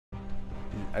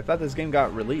I thought this game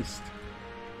got released.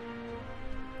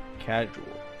 Casual.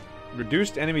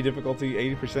 Reduced enemy difficulty,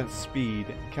 80% speed.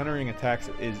 Countering attacks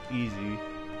is easy.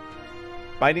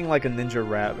 Biting like a ninja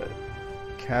rabbit.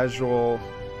 Casual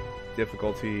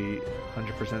difficulty,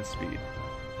 100% speed.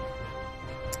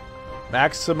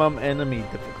 Maximum enemy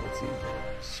difficulty.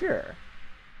 Sure.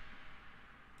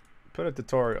 Put a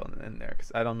tutorial in there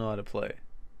because I don't know how to play.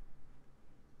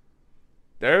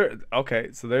 Okay,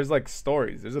 so there's like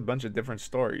stories. There's a bunch of different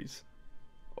stories.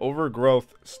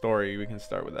 Overgrowth story, we can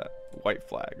start with that. White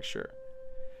flag, sure.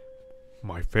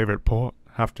 My favorite part,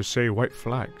 have to say white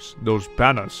flags. Those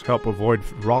banners help avoid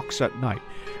rocks at night,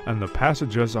 and the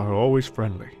passengers are always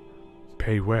friendly.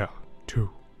 Pay well, too.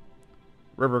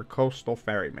 River Coastal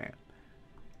Ferryman.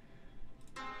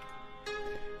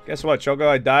 Guess what, Choco?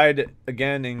 I died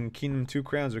again in Kingdom 2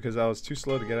 Crowns because I was too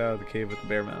slow to get out of the cave with the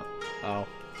bear mount. Oh.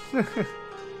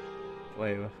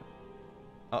 Wait.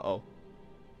 Uh-oh.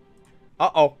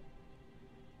 Uh-oh.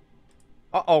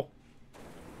 Uh-oh.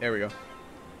 There we go.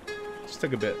 Just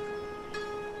took a bit.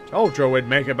 Told you we'd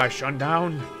make it by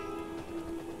sundown.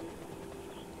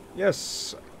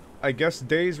 Yes. I guess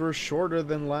days were shorter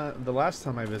than the last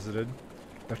time I visited.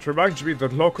 That reminds me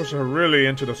that locals are really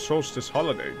into the solstice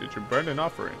holiday. Did you burn an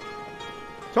offering?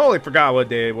 Totally forgot what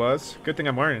day it was. Good thing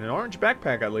I'm wearing an orange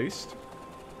backpack at least.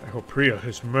 I hope Priya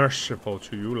is merciful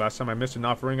to you. Last time I missed an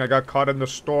offering, I got caught in the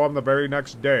storm the very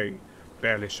next day.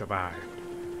 Barely survived.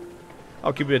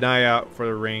 I'll keep an eye out for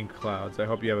the rain clouds. I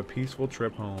hope you have a peaceful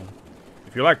trip home.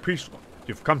 If you like peaceful,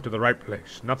 you've come to the right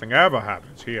place. Nothing ever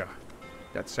happens here.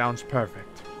 That sounds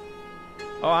perfect.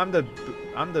 Oh, I'm the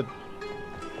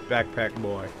backpack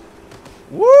boy.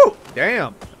 Woo!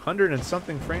 Damn! 100 and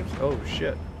something frames. Oh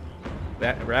shit!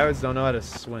 Rabbits don't know how to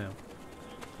swim.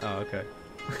 Oh, okay.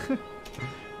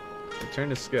 Return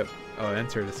to skip. Oh,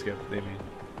 enter to skip. They mean.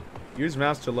 Use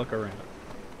mouse to look around.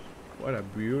 What a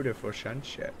beautiful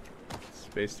sunset.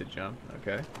 Space to jump.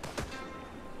 Okay.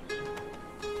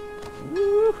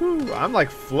 Woohoo! I'm like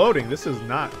floating. This is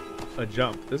not a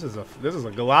jump. This is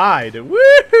a glide.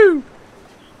 Woohoo!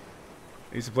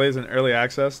 I used to play this in early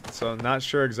access, so I'm not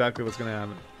sure exactly what's gonna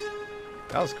happen.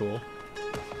 That was cool.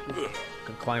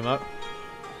 Can climb up.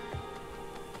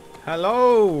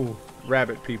 Hello,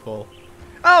 rabbit people.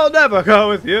 I'll never go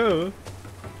with you.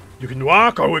 You can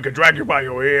walk, or we can drag you by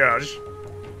your ears.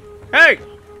 Hey!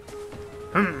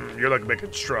 You look big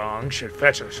and strong. Should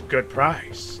fetch us a good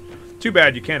price. Too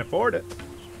bad you can't afford it.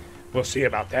 We'll see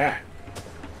about that.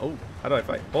 Oh, how do I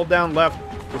fight? Hold down left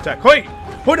to attack. Hoi!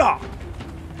 Hoda!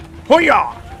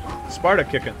 Hoya! Sparta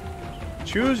kicking.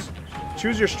 Choose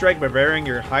your strike by varying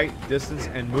your height, distance,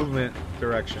 and movement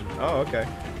direction. Oh, okay.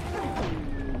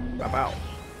 Bow.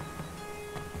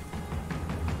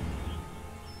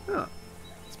 Huh.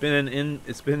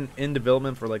 It's been in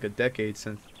development for like a decade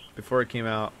since before it came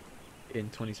out in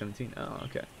 2017. Oh,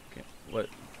 okay. Okay. What?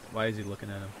 Why is he looking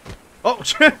at him? Oh,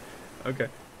 okay.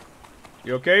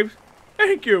 You okay?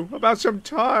 Thank you. About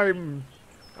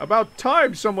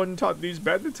time someone taught these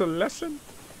bandits a lesson.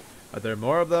 Are there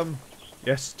more of them?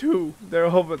 Yes, two. They're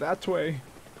over that way.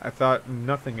 I thought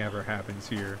nothing ever happens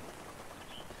here.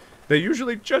 They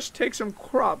usually just take some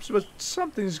crops, but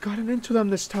something's gotten into them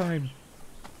this time.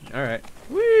 Alright.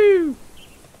 Woo!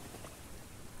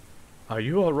 Are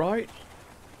you alright?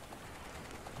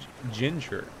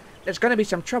 Ginger. There's gonna be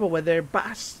some trouble with their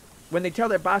boss. When they tell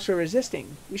their boss we're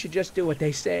resisting, we should just do what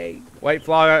they say. White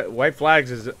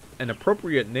Flags is an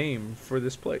appropriate name for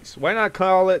this place. Why not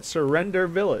call it Surrender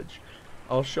Village?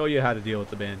 I'll show you how to deal with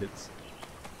the bandits.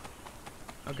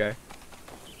 Okay.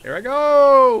 Here I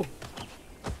go!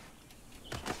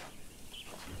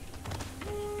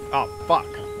 Oh, fuck.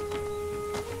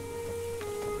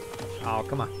 Oh,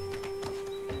 come on.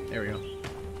 There we go.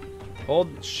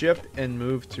 Hold shift and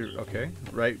move to... Okay.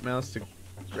 Right mouse to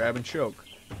grab and choke.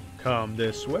 Come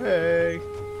this way.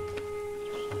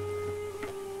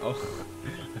 Oh,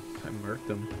 I murked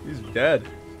him. He's dead.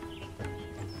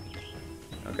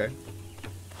 Okay.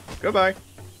 Goodbye.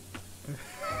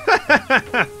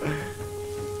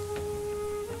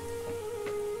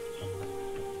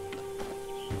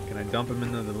 Can I dump him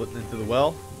into the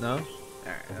well? No?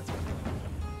 Alright, that's fine.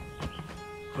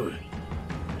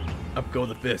 Up go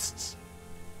the fists.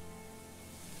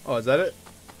 Oh, is that it?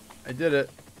 I did it.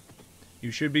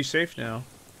 You should be safe now.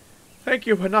 Thank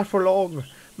you, but not for long.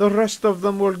 The rest of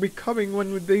them will be coming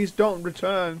when these don't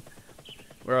return.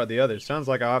 Where are the others? Sounds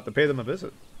like I'll have to pay them a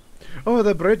visit. Oh,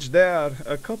 the bridge there.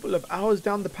 A couple of hours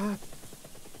down the path.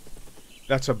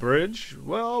 That's a bridge?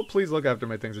 Well, please look after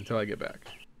my things until I get back.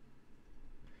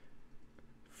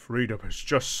 Freedom is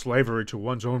just slavery to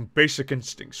one's own basic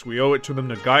instincts. We owe it to them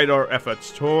to guide our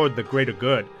efforts toward the greater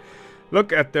good.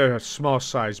 Look at their small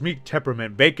size, meek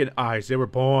temperament, vacant eyes. They were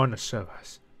born to serve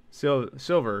us.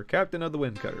 Silver, captain of the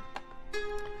Windcutter.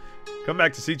 Come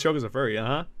back to see Choke as a furry,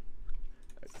 huh?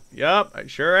 Yup, I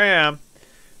sure am.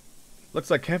 Looks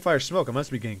like campfire smoke. I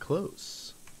must be getting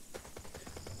close.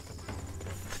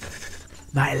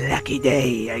 My lucky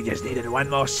day. I just needed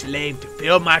one more slave to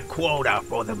fill my quota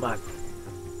for the month.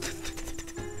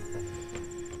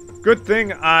 Good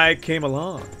thing I came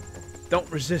along. Don't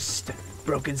resist.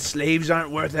 Broken slaves aren't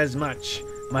worth as much.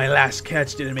 My last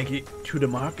catch didn't make it to the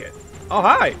market. Oh,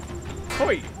 hi.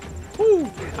 Hoi. Woo.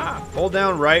 Ah. Hold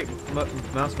down right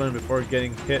mouse button before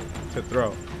getting hit to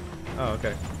throw. Oh,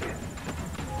 okay.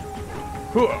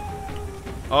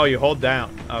 Oh, you hold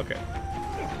down. Okay.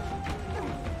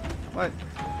 What?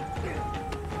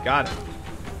 Got it.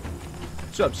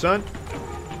 What's up, son?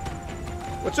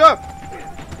 What's up?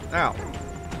 Ow.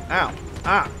 Ow.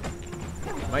 Ah.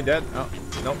 Am I dead? Oh,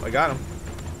 nope, I got him.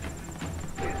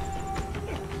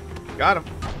 Got him.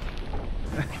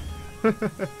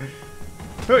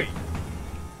 Hey.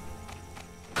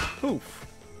 Poof.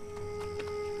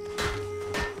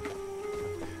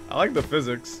 I like the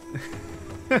physics.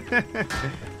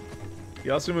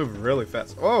 You also move really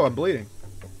fast. Oh, I'm bleeding.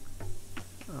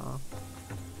 Aw.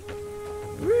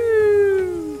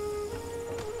 Woo!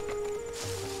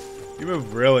 You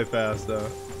move really fast, though.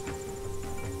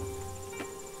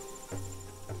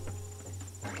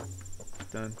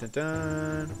 Dun dun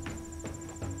dun.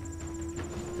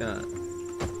 Done.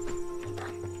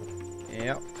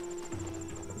 Yep.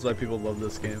 That's why people love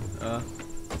this game.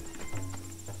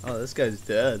 Oh, this guy's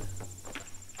dead.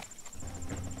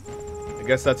 I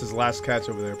guess that's his last catch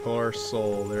over there. Poor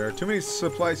soul. There are too many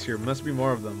supplies here. Must be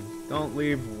more of them. Don't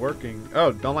leave working.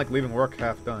 Oh, don't like leaving work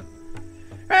half done.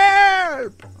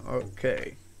 Help!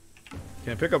 Okay.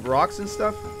 Can I pick up rocks and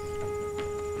stuff?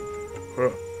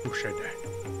 Who said that?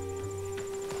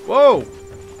 Whoa!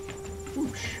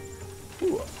 Whoosh.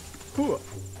 Hooah. Hooah.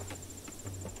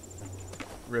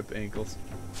 Rip ankles.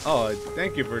 Oh,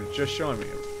 thank you for just showing me.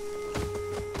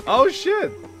 Oh,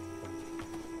 shit!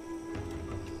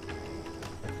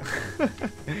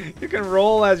 You can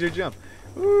roll as you jump.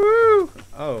 Woo!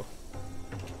 Oh.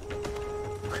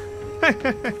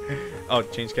 Oh,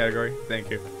 change category.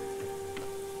 Thank you.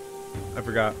 I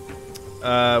forgot.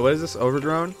 What is this?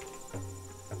 Overgrown?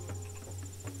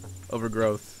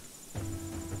 Overgrowth.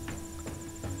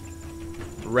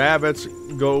 Rabbits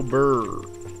go burr.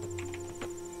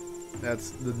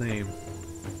 That's the name.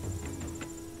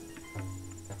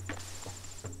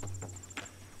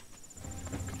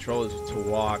 Control is to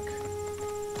walk.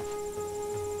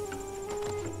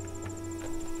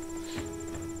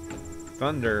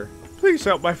 Thunder. Please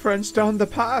help my friends down the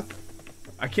path.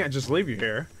 I can't just leave you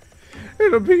here.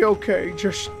 It'll be okay.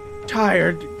 Just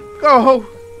tired. Go.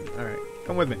 Alright.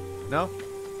 Come with me. No?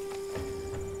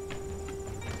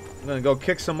 I'm gonna go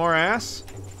kick some more ass.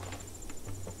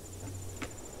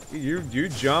 You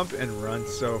jump and run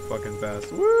so fucking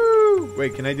fast. Woo!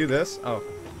 Wait, can I do this? Oh.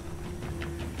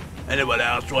 Anyone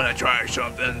else want to try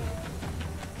something?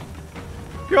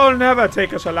 You'll never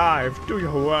take us alive. Do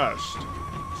your worst.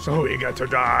 So eager to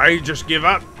die, just give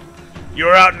up.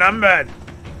 You're outnumbered.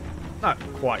 Not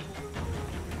quite.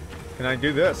 Can I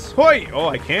do this? Hoi! Oh,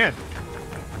 I can.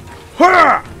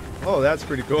 Hurrah! Oh, that's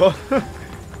pretty cool.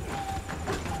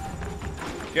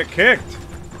 Get kicked.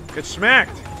 Get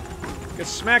smacked. Get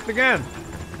smacked again.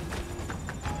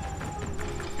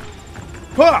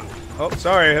 Huh! Oh,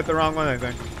 sorry, I hit the wrong one, I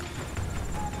think.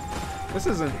 This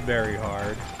isn't very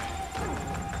hard.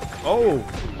 Oh!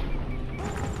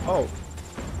 Oh.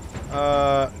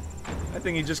 I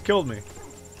think he just killed me.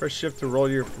 Press shift to roll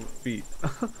your feet.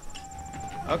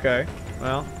 Okay,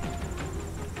 well.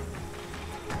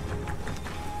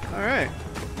 Alright.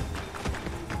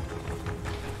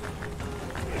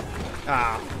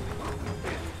 Ah.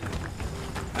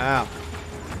 Ow.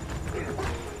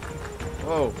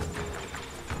 Whoa.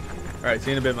 Alright,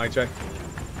 see you in a bit, Mike check.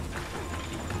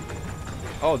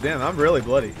 Oh, damn, I'm really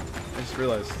bloody. I just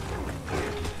realized.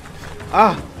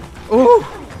 Ah! Ooh!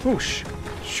 Whoosh!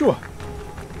 Sure!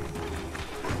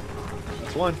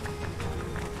 That's one.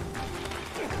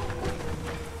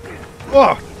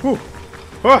 Oh! Whew!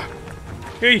 Ah!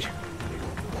 Hey!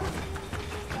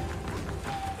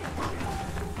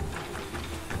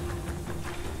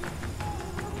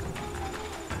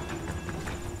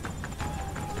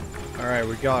 Alright,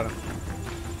 we got him.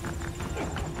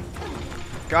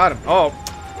 Got him. Oh!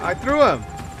 I threw him!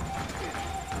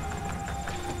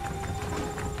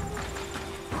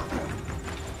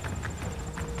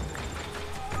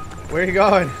 Where are you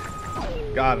going?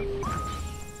 Got him.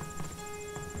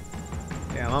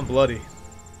 Damn, I'm bloody.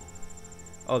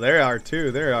 Oh, they are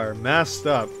too. They are messed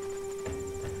up.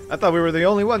 I thought we were the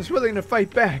only ones willing to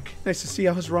fight back. Nice to see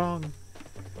I was wrong.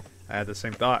 I had the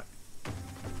same thought.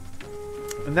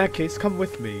 In that case, come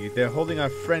with me. They're holding our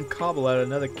friend Cobble at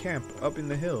another camp up in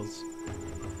the hills.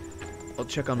 I'll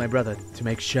check on my brother to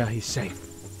make sure he's safe.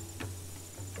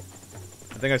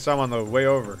 I think I saw him on the way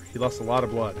over. He lost a lot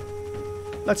of blood.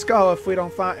 Let's go. If we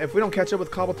don't catch up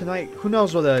with Cobble tonight, who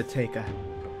knows where they'll take her.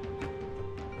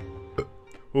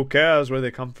 Who cares where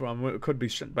they come from? It could be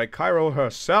sent by Cairo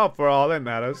herself for all that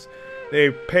matters. They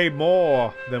pay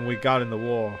more than we got in the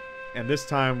war. And this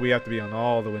time we have to be on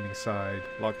all the winning side.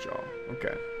 Lockjaw.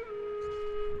 Okay.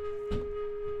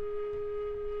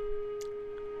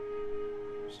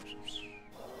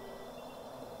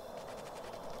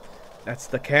 That's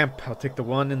the camp. I'll take the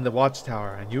one in the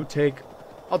watchtower, and you take...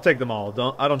 I'll take them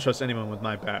all. I don't trust anyone with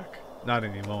my back. Not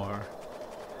anymore.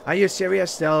 Are you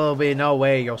serious? There'll be no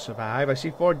way you'll survive. I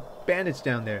see 4 bandits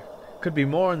down there. Could be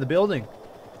more in the building.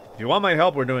 If you want my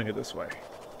help, we're doing it this way.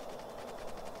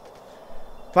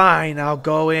 Fine, I'll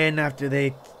go in after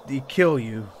they kill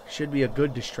you. Should be a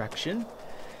good distraction.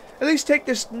 At least take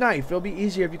this knife. It'll be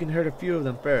easier if you can hurt a few of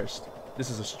them first. This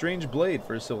is a strange blade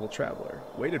for a civil traveler.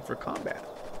 Waited for combat.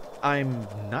 I'm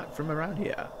not from around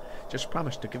here. Just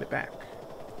promise to give it back.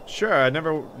 Sure, I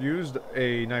never used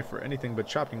a knife for anything but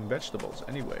chopping vegetables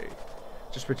anyway.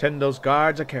 Just pretend those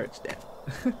guards are carrot stand.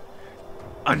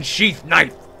 Unsheath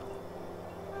knife!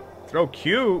 Throw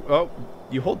Q? Oh,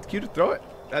 you hold Q to throw it?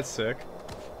 That's sick.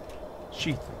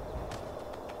 Sheath.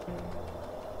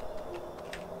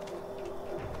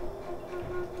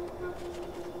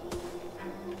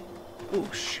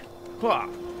 Whoosh. Hua.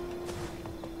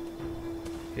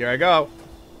 Here I go.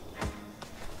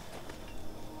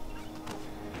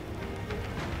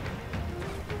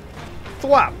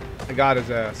 Flop! I got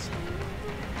his ass.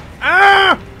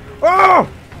 Ah! Oh!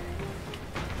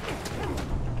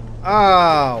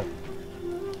 Ow!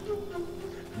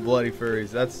 Bloody furries.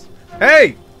 That's...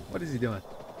 Hey! What is he doing?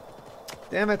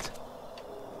 Damn it.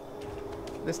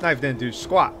 This knife didn't do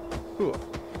squat. Ooh.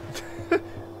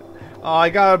 Oh,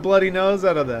 I got a bloody nose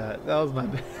out of that. That was my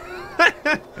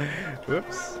bad.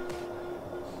 Whoops.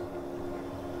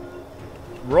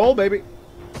 Roll, baby.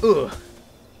 Ugh.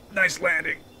 Nice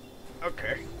landing.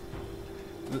 Okay.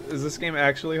 Is this game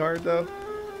actually hard, though?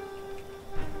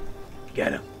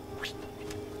 Get him.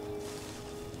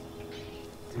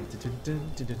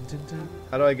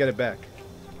 How do I get it back?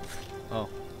 Oh,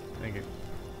 thank you.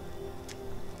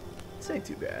 This ain't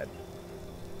too bad.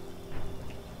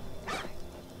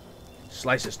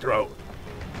 Slice his throat.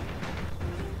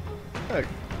 Look.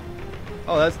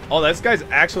 Oh, this guy's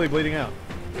actually bleeding out.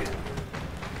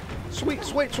 Sweet,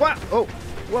 sweet, swap. Oh,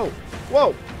 whoa,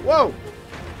 whoa, whoa,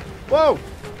 whoa.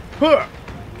 Huh.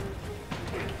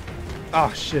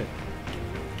 Oh shit.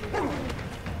 Oh,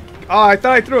 I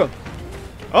thought I threw him.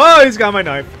 Oh, he's got my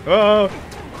knife. Oh,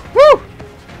 woo!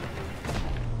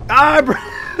 Ah,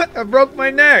 I broke my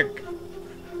neck.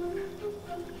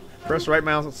 Press right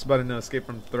mouse button to escape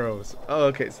from throws. Oh,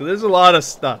 okay. So there's a lot of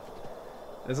stuff.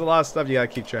 There's a lot of stuff you gotta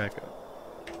keep track of.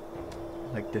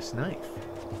 Like this knife.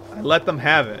 I let them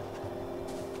have it.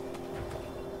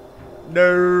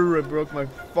 No, I broke my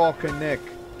fucking neck.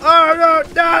 Oh no,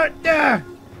 no, no!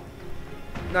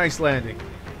 Nice landing.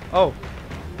 Oh.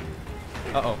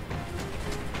 Uh-oh.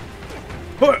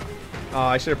 Oh,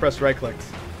 I should have pressed right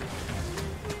clicks.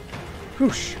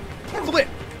 Whoosh. Flip.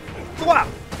 Flop.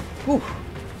 Whew.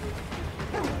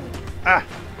 Ah.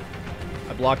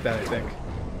 I blocked that, I think.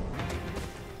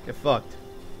 Get fucked.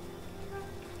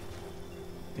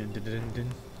 Dun dun dun dun.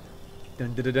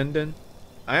 Dun dun dun dun.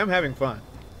 I am having fun.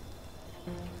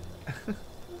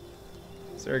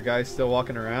 Is there a guy still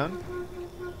walking around?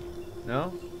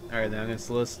 No? Alright then, I'm gonna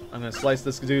slice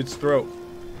this dude's throat.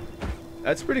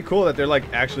 That's pretty cool that they're like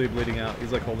actually bleeding out.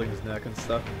 He's like holding his neck and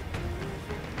stuff.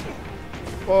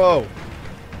 Whoa!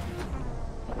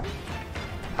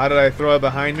 How did I throw it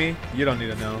behind me? You don't need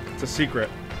to know. It's a secret.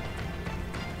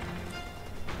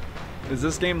 Is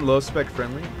this game low spec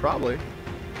friendly? Probably.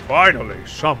 Finally,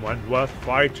 someone worth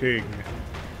fighting.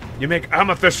 You make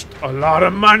Amethyst a lot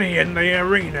of money in the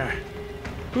arena.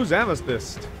 Who's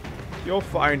Amethyst? You'll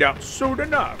find out soon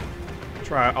enough.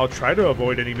 I'll try to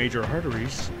avoid any major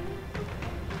arteries.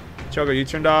 Choco, you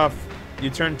turned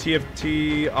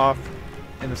TFT off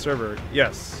in the server.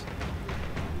 Yes.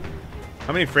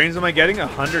 How many frames am I getting?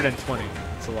 120.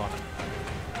 That's a lot.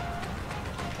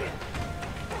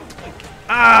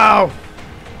 Ow!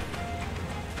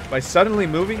 By suddenly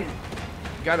moving, you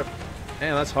gotta...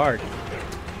 Damn, that's hard.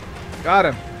 Got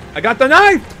him. I got the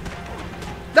knife!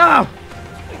 No!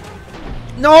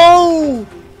 No!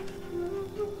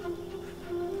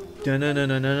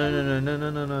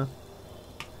 No.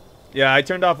 Yeah, I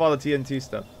turned off all the TNT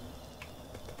stuff.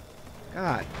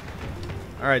 God.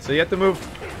 Alright, so you have to move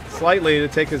slightly to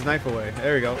take his knife away.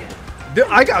 There you go.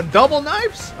 I got double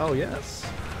knives? Oh, yes.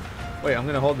 Wait, I'm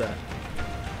going to hold that.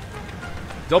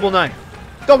 Double knife.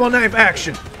 Double knife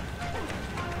action.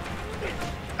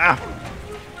 Ah.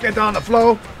 Get on the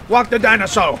floor. Walk the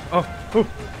dinosaur. Oh.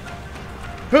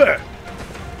 Huh.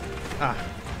 Ah.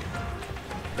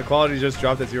 The quality just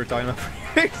dropped as you were talking about.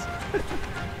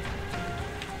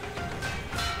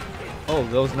 Oh,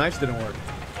 those knives didn't work.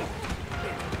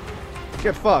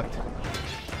 Get fucked.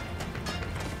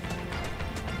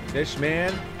 This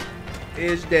man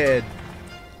is dead.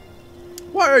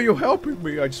 Why are you helping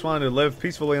me? I just wanted to live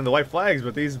peacefully in the White Flags,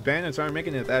 but these bandits aren't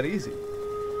making it that easy.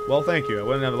 Well, thank you. I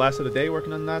wouldn't have lasted a day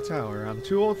working on that tower. I'm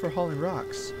too old for hauling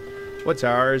rocks. What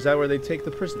tower? Is that where they take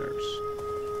the prisoners?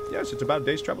 Yes, it's about a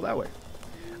day's travel that way.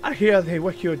 I hear they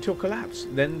work you until collapse.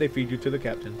 Then they feed you to the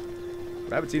captain.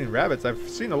 Rabbits eating rabbits. I've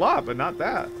seen a lot, but not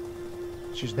that.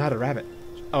 She's not a rabbit.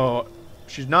 Oh,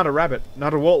 she's not a rabbit.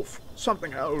 Not a wolf.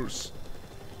 Something else.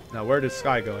 Now, where did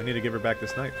Sky go? I need to give her back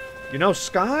this knife. You know,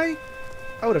 Sky?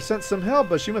 I would have sent some help,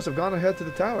 but she must have gone ahead to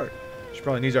the tower. She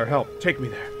probably needs our help. Take me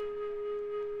there.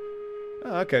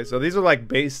 Oh, okay, so these are like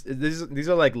base. These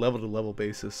are like level to level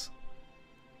basis.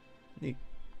 Neat.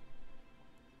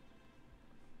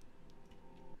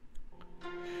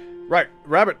 Right,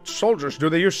 rabbit soldiers. Do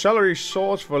they use celery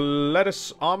swords for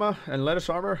lettuce armor and lettuce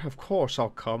armor? Of course,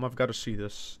 I'll come. I've got to see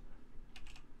this.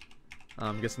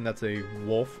 I'm guessing that's a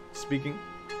wolf speaking.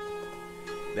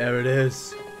 There it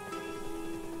is.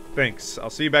 Thanks. I'll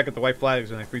see you back at the White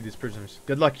Flags when I free these prisoners.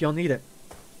 Good luck. You'll need it.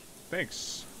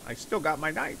 Thanks. I still got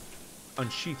my knife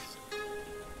unsheathed.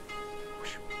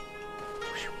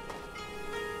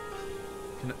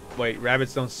 Wait,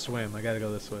 rabbits don't swim. I gotta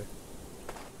go this way.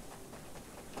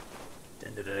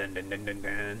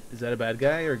 Is that a bad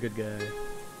guy or a good guy?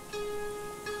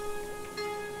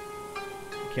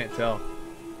 I can't tell.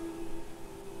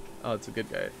 Oh, it's a good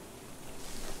guy.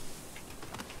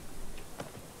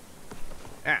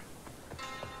 Ah.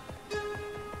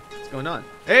 What's going on?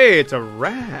 Hey, it's a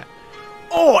rat.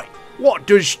 Oi! What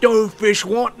does Stonefish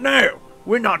want now?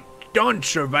 We're not done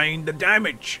surveying the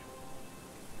damage.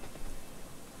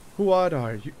 What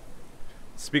are you?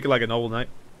 Speaking like a noble knight.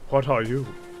 What are you?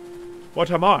 What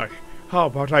am I? How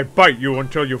about I bite you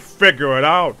until you figure it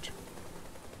out?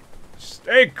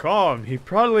 Stay calm. He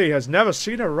probably has never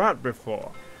seen a rat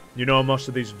before. You know, most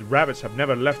of these rabbits have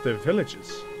never left their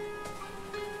villages.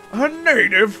 A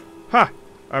native? Ha!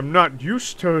 I'm not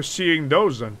used to seeing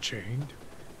those unchained.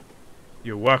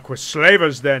 You work with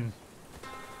slavers, then?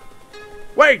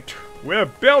 Wait! We're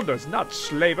builders, not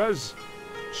slavers.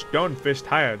 Stonefist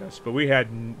hired us, but we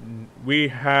didn't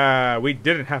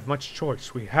have much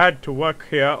choice. We had to work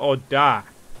here or die.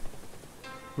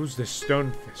 Who's this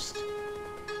Stonefist?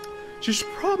 She's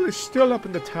probably still up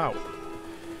in the tower.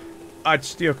 I'd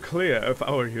steer clear if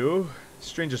I were you.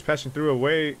 Strangers passing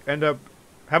through end up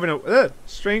having a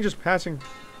strangers passing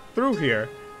through here.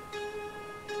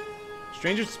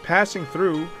 Strangers passing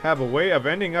through have a way of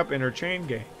ending up in her chain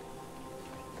gang.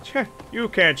 Tch, you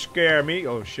can't scare me.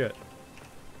 Oh shit.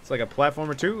 It's like a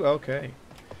platformer too? Okay.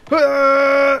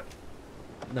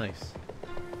 Nice.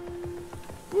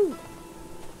 Woo.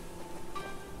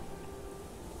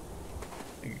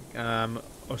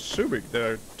 Assuming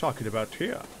they're talking about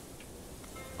here.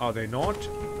 Are they not?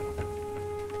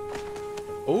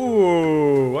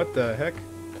 Ooh, what the heck?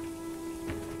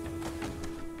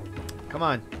 Come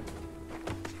on.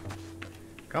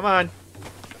 Come on.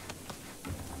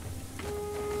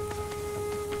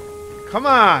 Come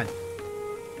on!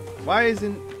 Why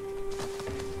isn't...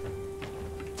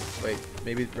 Wait,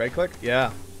 maybe right click?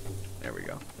 Yeah. There we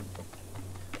go.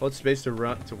 Hold space to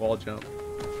run to wall jump.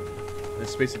 And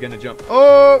space again to jump.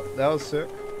 Oh! That was sick.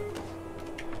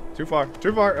 Too far.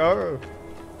 Too far. Oh.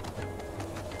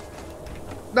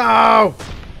 No!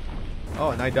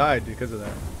 Oh, and I died because of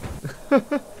that.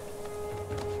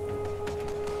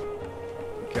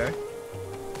 Okay.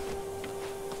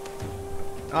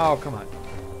 Oh, come on.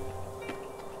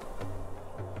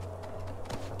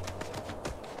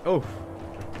 Oh.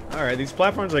 Alright, these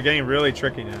platforms are getting really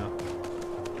tricky now.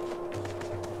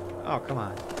 Oh, come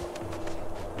on.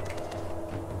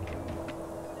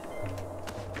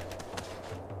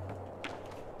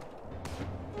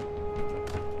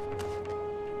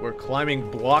 We're climbing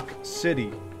Block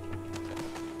City.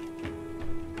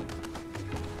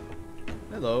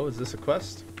 Hello, is this a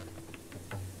quest?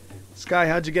 Sky,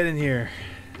 how'd you get in here?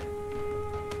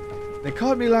 They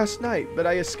caught me last night, but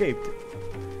I escaped.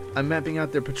 I'm mapping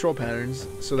out their patrol patterns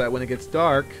so that when it gets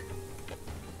dark...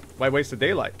 Why waste the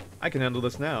daylight? I can handle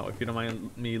this now, if you don't mind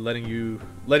me letting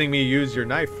me use your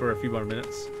knife for a few more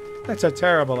minutes. That's a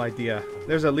terrible idea.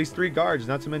 There's at least 3 guards,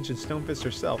 not to mention Stonefist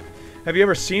herself. Have you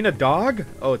ever seen a dog?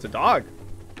 Oh, it's a dog.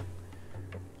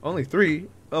 Only 3?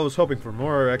 I was hoping for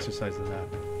more exercise than that.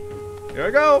 Here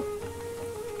I go!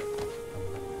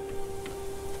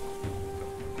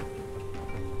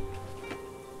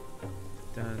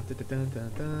 Dun, dun, dun,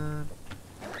 dun, dun,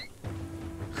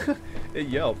 dun. It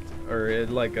yelped, or it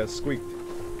like squeaked.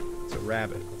 It's a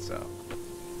rabbit, so.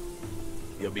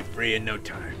 You'll be free in no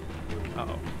time.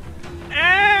 Uh-oh.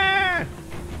 Ah!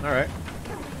 Alright.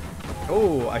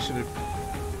 Oh, I should have...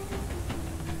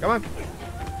 Come on.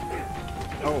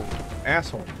 Oh,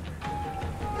 asshole.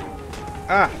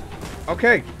 Ah!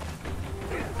 Okay.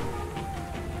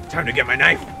 Time to get my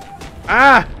knife.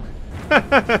 Ah!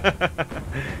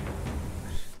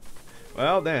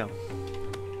 Well, damn.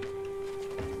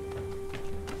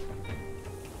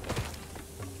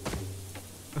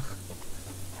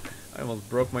 I almost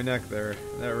broke my neck there.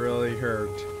 That really hurt.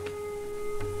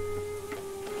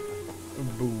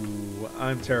 Boo.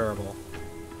 I'm terrible.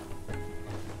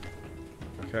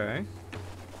 Okay.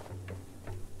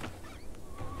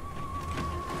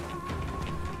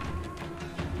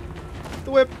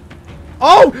 The whip.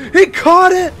 Oh! He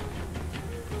caught it!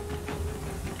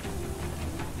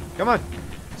 Come on.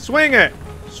 Swing it!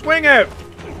 Swing it!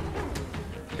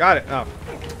 Got it. Oh.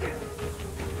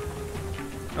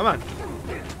 Come on.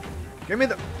 Give me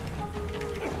the...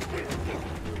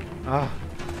 Ah.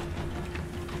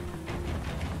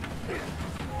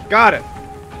 Got it.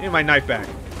 Give me my knife back.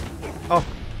 Oh.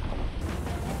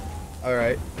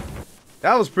 Alright.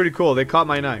 That was pretty cool. They caught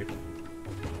my knife.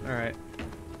 Alright.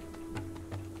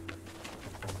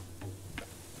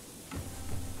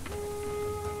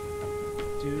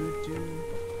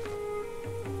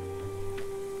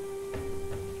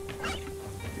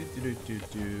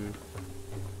 Do.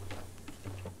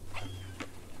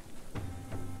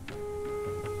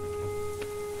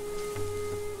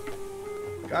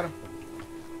 Got him.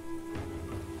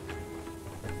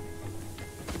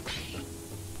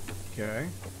 Okay.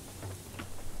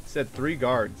 Said 3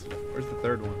 guards. Where's the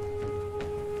 3rd one?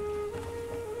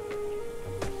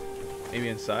 Maybe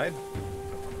inside?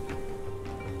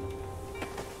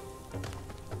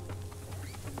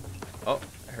 Oh,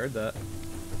 I heard that.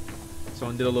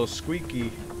 Someone did a little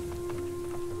squeaky.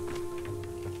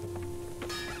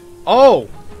 Oh!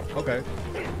 Okay.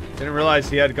 Didn't realize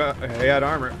he had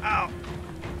armor. Ow!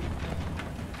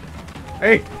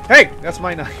 Hey! Hey! That's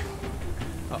my knife.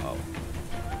 Uh-oh.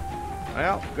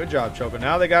 Well, good job, Choco.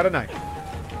 Now they got a knife.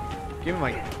 Give me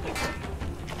my...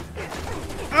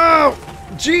 Oh!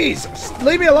 Jeez!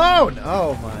 Leave me alone!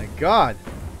 Oh my god.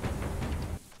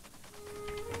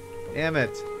 Damn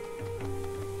it.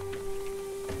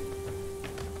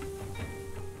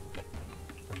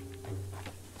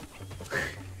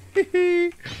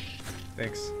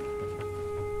 Thanks.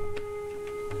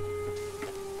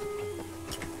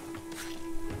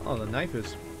 Oh, the knife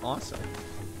is awesome.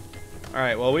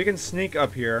 Alright, well, we can sneak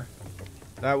up here.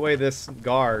 That way this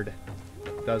guard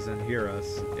doesn't hear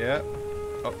us. Yep.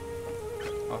 Oh.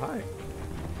 Oh, hi.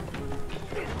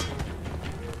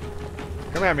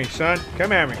 Come at me, son.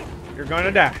 Come at me. You're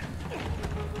gonna die.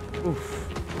 Oof.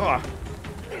 Oh.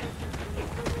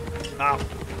 Ow.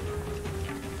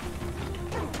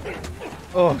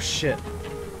 Oh, shit.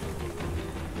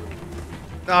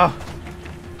 Oh.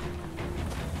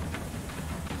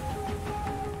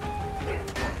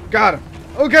 Got him.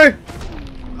 Okay.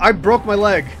 I broke my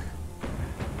leg.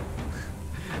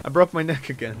 I broke my neck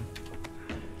again.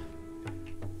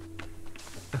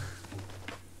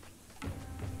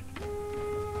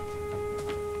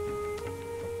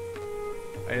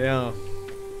 I know.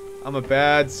 I'm a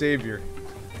bad savior.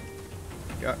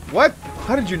 God. What?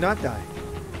 How did you not die?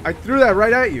 I threw that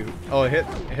right at you. Oh, it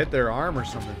hit their arm or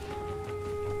something.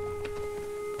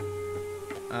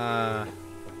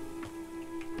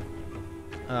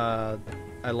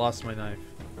 I lost my knife.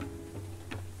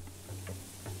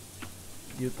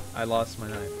 I lost my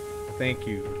knife. Thank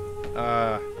you.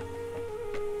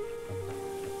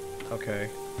 Okay.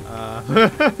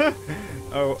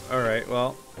 Oh, alright,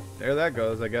 well, there that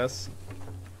goes, I guess.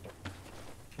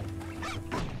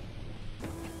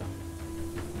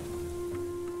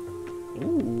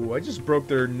 Ooh, I just broke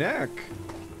their neck.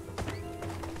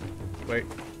 Wait.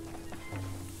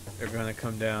 They're gonna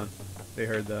come down. They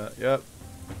heard that. Yep.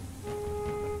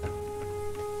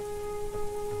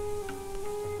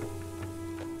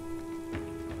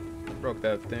 Broke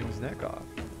that thing's neck off.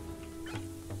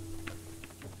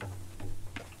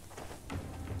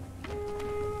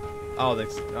 Oh,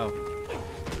 that's... Oh.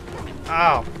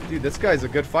 Ow. Dude, this guy's a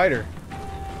good fighter.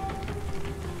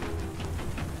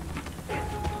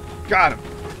 Got him.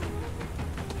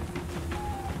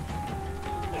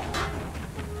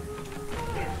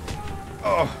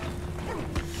 Oh.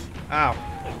 Ow.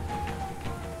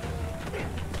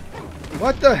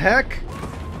 What the heck?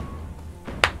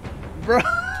 Bro!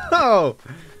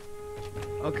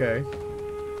 Okay.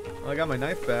 Well, I got my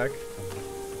knife back.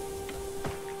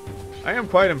 I am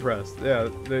quite impressed. Yeah,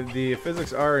 the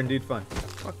physics are indeed fun.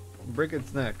 Fuck, break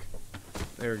its neck.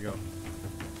 There we go.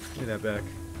 Give me that back.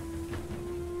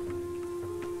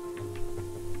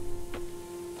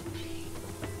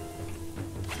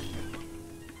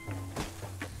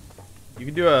 You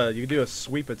can do a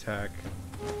sweep attack.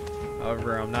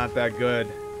 However, I'm not that good.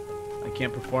 I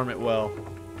can't perform it well.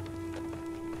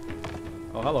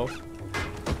 Oh, hello.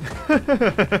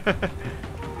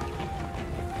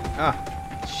 Ah,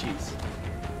 jeez.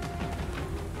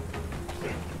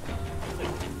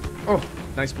 Oh,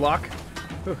 nice block.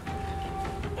 Whew.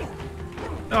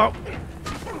 Oh.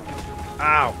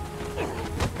 Ow.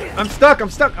 I'm stuck.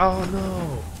 I'm stuck. Oh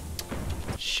no.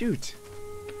 Shoot.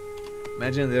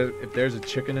 Imagine if there's a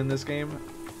chicken in this game.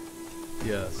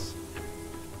 Yes.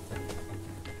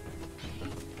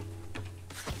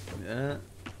 Yeah.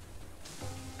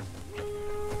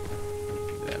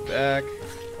 That back.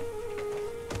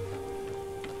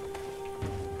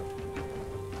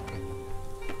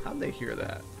 How'd they hear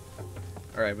that?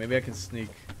 Alright, maybe I can sneak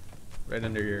right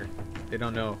under here. They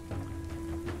don't know.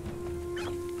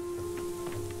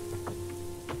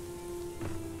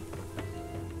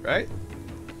 Right?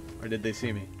 Or did they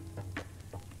see me?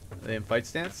 Are they in fight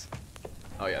stance?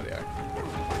 Oh yeah, they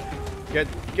are.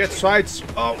 Get sides!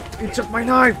 Oh, he took my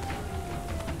knife!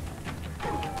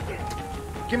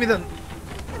 Give me the...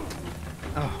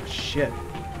 Oh, shit.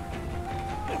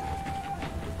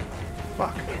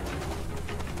 Fuck.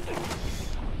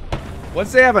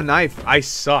 Once they have a knife, I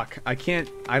suck. I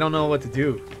don't know what to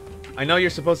do. I know you're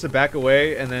supposed to back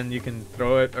away and then you can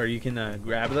throw it or you can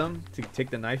grab them to take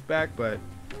the knife back, but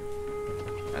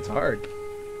that's hard.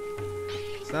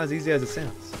 It's not as easy as it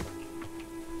sounds.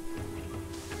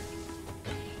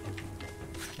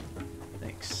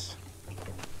 Thanks.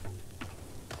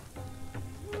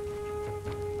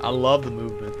 I love the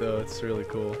movement though, it's really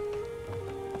cool.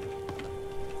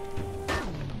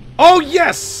 Oh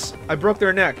yes! I broke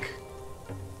their neck.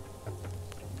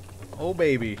 Oh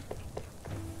baby.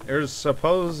 There's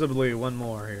supposedly one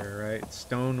more here, right?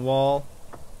 Stone wall.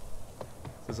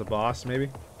 Is this a boss maybe?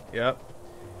 Yep.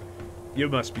 You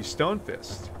must be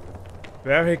Stonefist.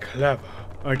 Very clever.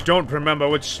 I don't remember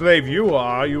which slave you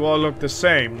are. You all look the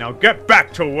same. Now get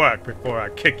back to work before I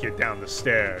kick you down the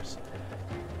stairs.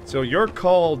 So you're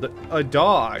called a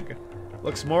dog.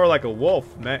 Looks more like a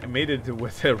wolf mated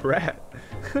with a rat.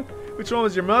 Which one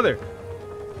was your mother?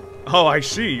 Oh, I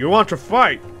see. You want to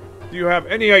fight. Do you have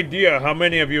any idea how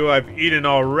many of you I've eaten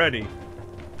already?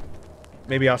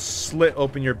 Maybe I'll slit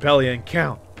open your belly and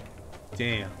count.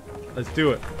 Damn. Let's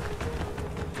do it.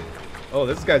 Oh,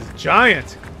 this guy's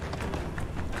giant.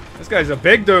 This guy's a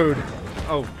big dude.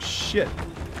 Oh, shit.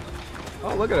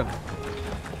 Oh, look at him.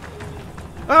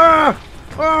 Ah!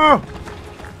 Oh!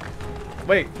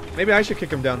 Wait, maybe I should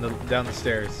kick him down the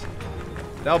stairs.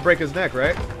 That'll break his neck,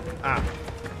 right? Ah.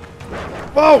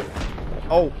 Whoa!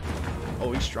 Oh.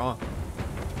 Oh, he's strong.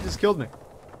 He just killed me.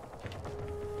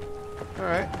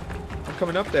 Alright. I'm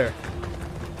coming up there.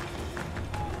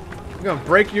 I'm gonna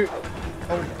break you.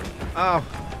 Oh. Ow.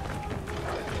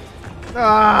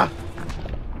 Ah!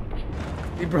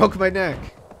 He broke my neck.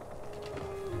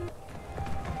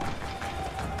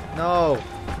 No.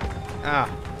 Ah.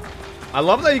 I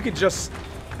love that you can just...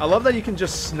 I love that you can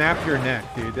just snap your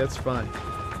neck, dude. That's fun.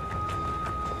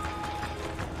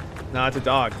 Nah, it's a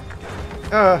dog.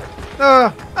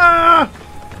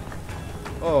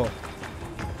 Oh.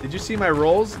 Did you see my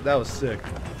rolls? That was sick.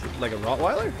 Like a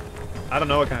Rottweiler? I don't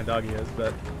know what kind of dog he is,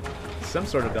 but some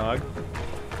sort of dog.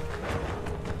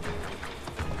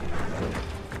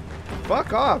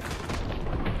 Fuck off.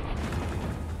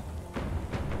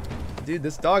 Dude,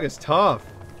 this dog is tough.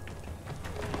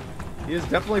 He is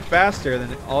definitely faster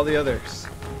than all the others.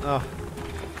 Oh.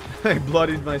 I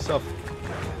bloodied myself.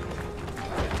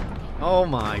 Oh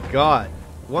my god.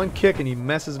 One kick and he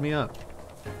messes me up.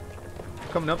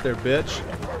 Coming up there, bitch.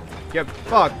 Get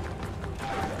fucked.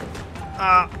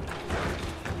 Ah.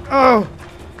 Oh.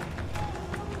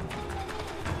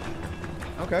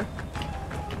 Okay.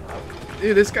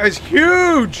 Dude, this guy's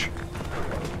huge.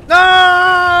 No!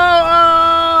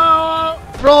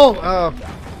 Roll. Oh.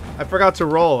 I forgot to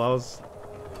roll. I was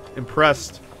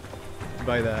impressed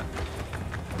by that.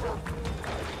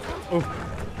 Oh.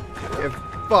 Get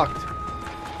fucked.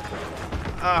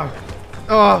 Ah.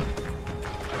 Oh.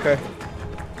 Okay.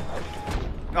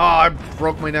 Oh, I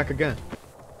broke my neck again.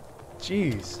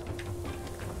 Jeez.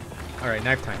 Alright,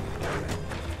 knife time.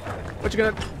 What you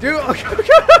gonna do?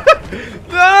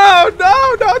 No,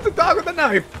 not the dog with the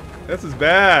knife. This is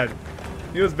bad.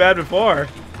 He was bad before.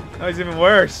 Now he's even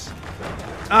worse.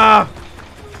 Ah.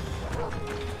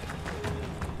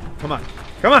 Come on.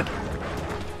 Come on.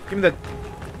 Give me that.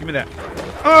 Give me that.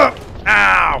 Oh.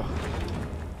 Ow.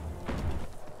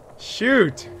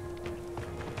 Shoot.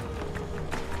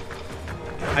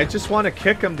 I just want to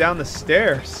kick him down the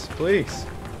stairs, please.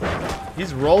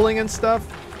 He's rolling and stuff.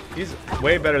 He's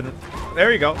way better than...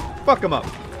 There you go. Fuck him up.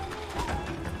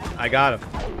 I got him.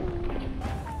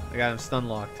 I got him stun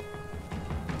locked.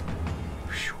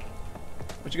 Whew.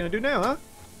 What you gonna do now, huh?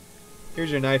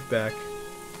 Here's your knife back.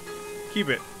 Keep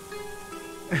it.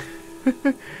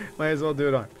 Might as well do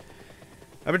it on.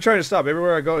 I've been trying to stop.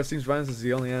 Everywhere I go, it seems violence is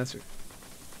the only answer.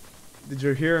 Did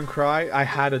you hear him cry? I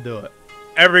had to do it.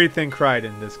 Everything cried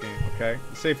in this game, okay?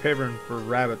 A safe haven for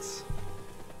rabbits.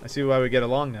 I see why we get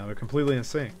along now. They're completely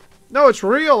insane. No, it's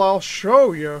real. I'll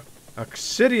show you. A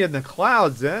city in the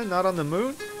clouds, eh? Not on the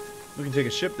moon? We can take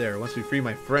a ship there. Once we free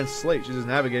my friend Slate, she's a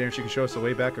navigator and she can show us the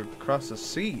way back across the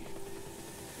sea.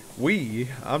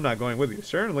 I'm not going with you.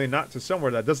 Certainly not to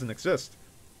somewhere that doesn't exist.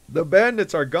 The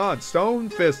bandits are gone. Stone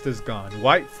Fist is gone.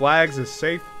 White Flags is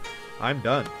safe. I'm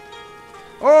done.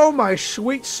 Oh, my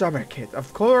sweet summer kit.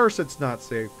 Of course it's not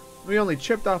safe. We only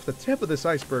chipped off the tip of this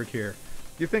iceberg here.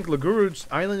 You think Laguru's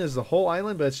Island is the whole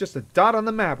island, but it's just a dot on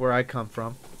the map where I come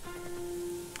from.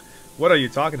 What are you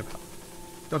talking about?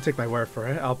 Don't take my word for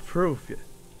it. I'll prove it.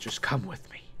 Just come with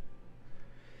me.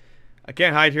 I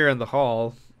can't hide here in the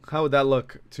hall. How would that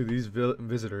look to these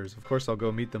visitors? Of course I'll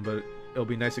go meet them, but it'll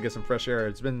be nice to get some fresh air.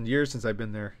 It's been years since I've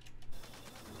been there.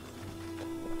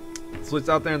 So it's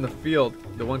out there in the field,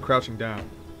 the one crouching down.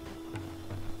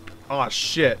 Oh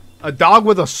shit. A dog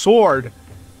with a sword.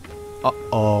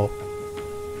 Uh-oh.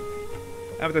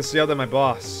 After this yelled at my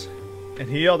boss, and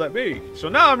he yelled at me. So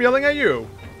now I'm yelling at you.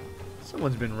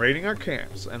 Someone's been raiding our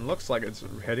camps, and looks like it's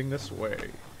heading this way.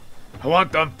 I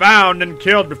want them found and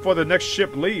killed before the next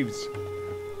ship leaves.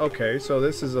 Okay, so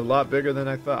this is a lot bigger than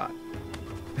I thought.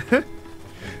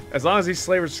 As long as these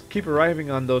slavers keep arriving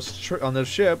on those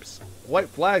ships, White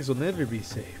Flags will never be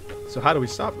safe. So how do we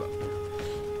stop them?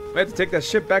 We have to take that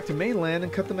ship back to mainland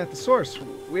and cut them at the source.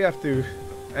 We have to,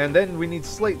 and then we need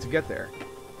Slate to get there.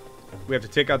 We have to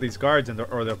take out these guards,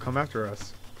 or they'll come after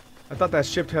us. I thought that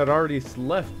ship had already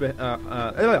left.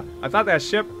 I thought that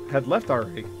ship had left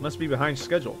already. Must be behind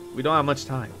schedule. We don't have much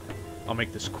time. I'll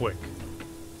make this quick.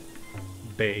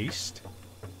 Based.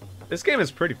 This game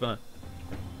is pretty fun.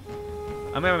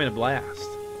 I'm having a blast.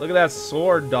 Look at that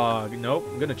sword dog. Nope,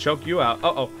 I'm gonna choke you out.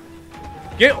 Uh-oh.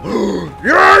 Get.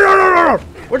 Yeah!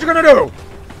 What you gonna do?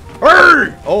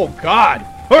 Hey! Oh God!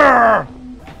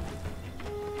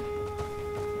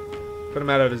 Put him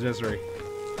out of his misery.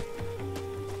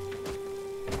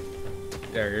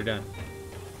 There, you're done.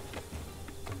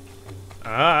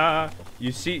 Ah!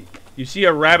 You see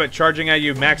a rabbit charging at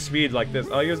you max speed like this.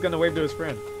 Oh, he was gonna wave to his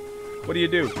friend. What do you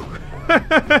do?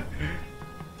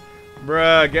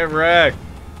 Bruh, get wrecked.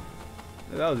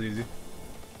 That was easy.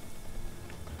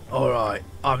 Alright,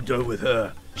 I'm done with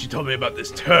her. She told me about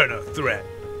this Turner threat.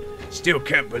 Still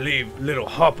can't believe little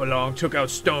Hopalong took out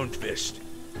Stonefist.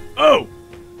 Oh!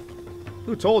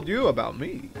 Who told you about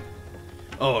me?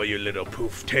 Oh, you little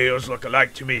poof tails look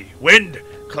alike to me. Wind?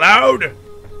 Cloud?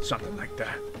 Something like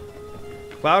that.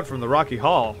 Cloud from the Rocky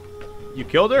Hall. You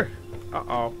killed her?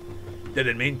 Uh-oh.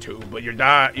 Didn't mean to, but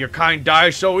your kind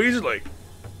dies so easily.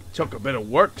 Took a bit of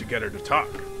work to get her to talk.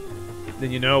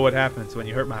 Then you know what happens when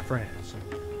you hurt my friends.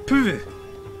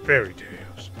 Fairy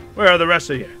tales. Where are the rest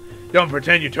of you? Don't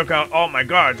pretend you took out all my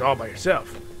guards all by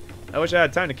yourself. I wish I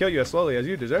had time to kill you as slowly as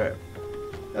you deserve.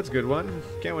 That's a good one.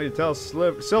 Can't wait to tell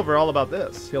Silver all about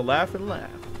this. He'll laugh and laugh.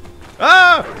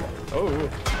 Ah! Oh!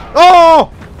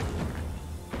 Oh!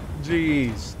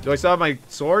 Jeez. Do I still have my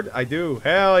sword? I do.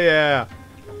 Hell yeah.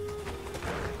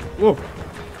 Whoa.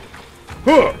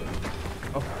 Oh.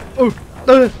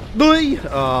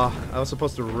 I was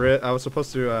supposed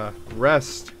to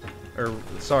rest, or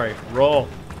sorry, roll.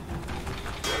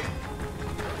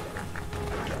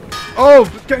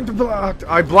 Oh, getting blocked.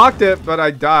 I blocked it, but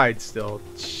I died still.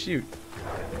 Shoot.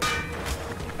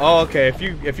 Oh, okay.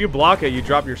 If you block it, you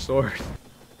drop your sword.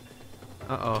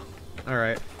 Uh-oh. All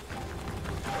right.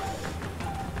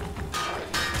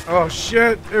 Oh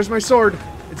shit! There's my sword.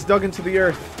 It's dug into the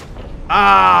earth.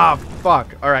 Ah,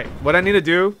 fuck. All right. What I need to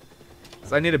do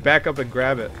is I need to back up and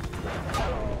grab it.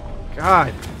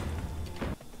 God.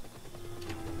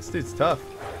 dude's tough.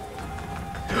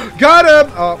 Got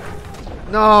him! Oh.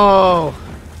 No!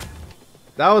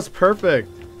 That was perfect.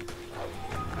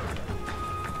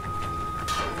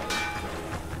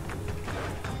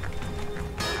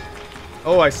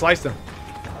 Oh, I sliced him.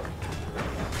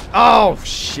 Oh,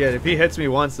 shit. If he hits me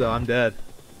once, though, I'm dead.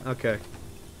 Okay.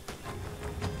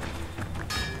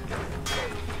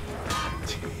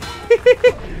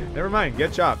 Never mind.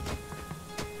 Get chopped.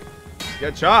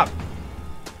 Get chopped.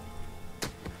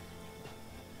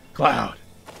 Cloud.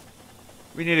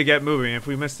 We need to get moving. If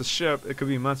we miss the ship, it could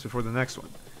be months before the next one.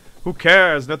 Who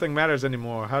cares? Nothing matters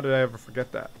anymore. How did I ever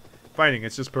forget that? Fighting,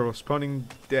 it's just postponing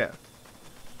death.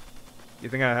 You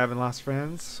think I haven't lost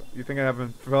friends? You think I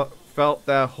haven't felt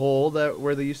that hole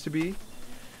where they used to be?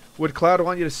 Would Cloud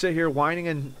want you to sit here whining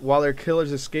and while their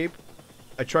killers escape?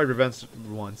 I tried revenge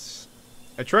once.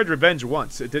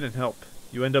 It didn't help.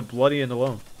 You end up bloody and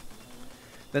alone.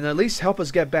 Then at least help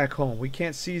us get back home. We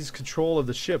can't seize control of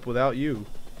the ship without you.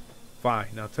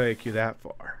 Fine, I'll take you that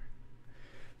far.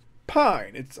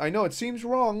 Fine. I know it seems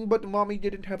wrong, but Mommy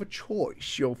didn't have a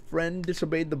choice. Your friend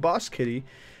disobeyed the boss kitty.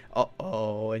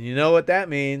 Uh-oh, and you know what that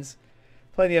means.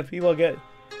 Plenty of people get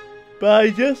by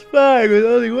just fine with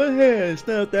only one hand. It's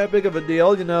not that big of a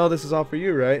deal. You know, this is all for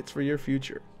you, right? It's for your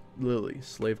future. Lily,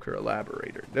 slave crew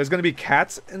elaborator. There's going to be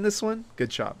cats in this one? Good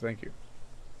job, thank you.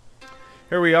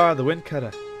 Here we are, the Wind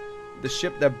Cutter. The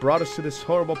ship that brought us to this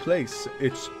horrible place.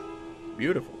 It's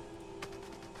beautiful.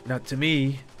 Not to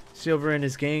me. Silver and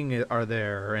his gang are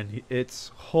there, and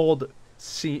its hold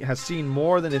has seen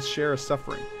more than its share of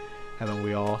suffering. Haven't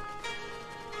we all?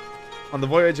 On the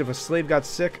voyage, if a slave got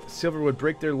sick, Silver would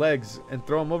break their legs and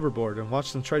throw them overboard and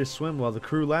watch them try to swim while the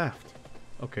crew laughed.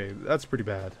 Okay, that's pretty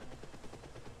bad.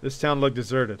 This town looked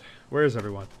deserted. Where is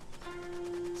everyone?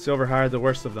 Silver hired the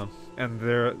worst of them, and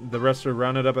the rest were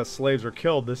rounded up as slaves or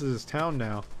killed. This is his town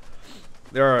now.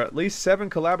 There are at least 7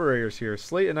 collaborators here.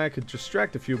 Slate and I could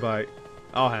distract a few by...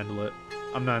 I'll handle it.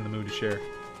 I'm not in the mood to share.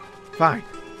 Fine.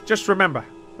 Just remember,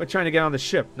 we're trying to get on the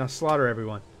ship, not slaughter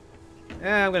everyone.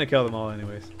 I'm gonna kill them all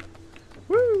anyways.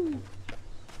 Woo!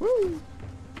 Woo!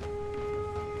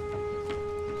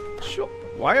 Sure.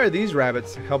 Why are these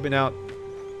rabbits helping out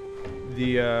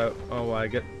the,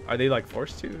 are they like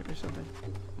forced to or something?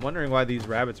 I'm wondering why these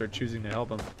rabbits are choosing to help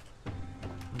them.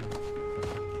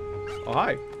 Oh,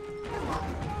 hi.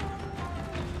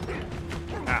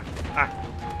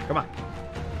 Come on.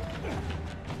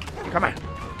 Come on.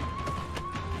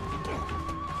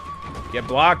 Get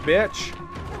blocked, bitch.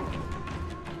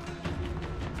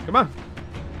 Come on.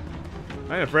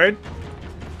 I ain't afraid.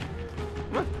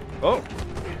 Come on. Oh.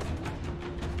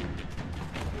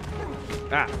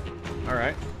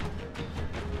 Alright.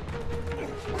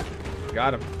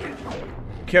 Got him.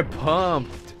 Get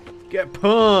pumped. Get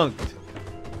punked.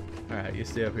 Alright, you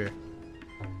stay up here.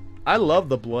 I love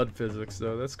the blood physics,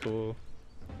 though. That's cool.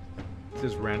 It's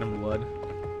just random blood.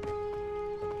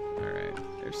 Alright,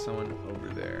 there's someone over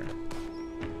there.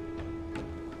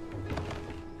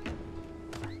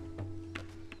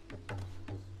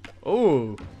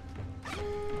 Oh!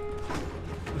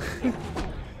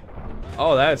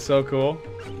 Oh, that is so cool.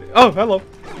 Oh, hello.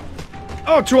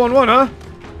 Oh, 2-on-1, huh?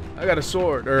 I got a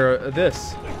sword, or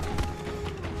this.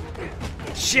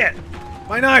 Shit!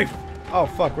 My knife! Oh,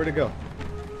 fuck, where'd it go?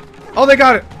 Oh, they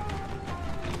got it!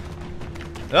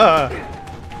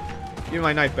 Give me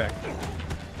my knife back.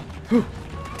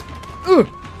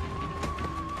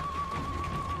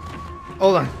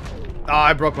 Hold on. Oh,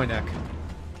 I broke my neck.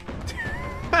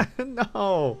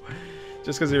 No!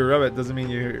 Just because you rub it doesn't mean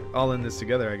you're all in this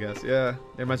together, I guess. Yeah,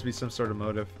 there must be some sort of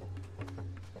motive.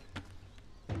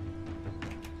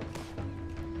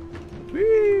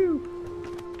 Woo!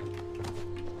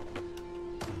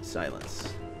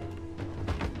 Silence.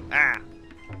 Ah!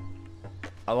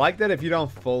 I like that if you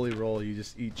don't fully roll, you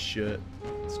just eat shit.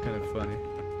 It's kind of funny.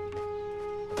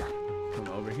 Come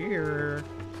over here.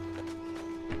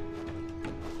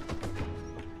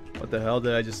 What the hell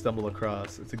did I just stumble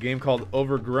across? It's a game called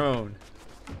Overgrown.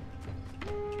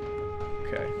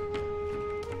 Okay.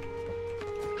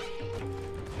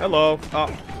 Hello.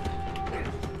 Oh.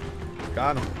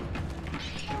 Got him.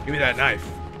 Give me that knife.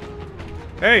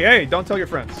 Hey, hey, don't tell your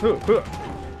friends.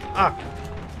 Ah.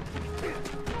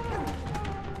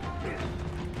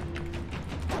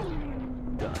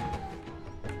 Done.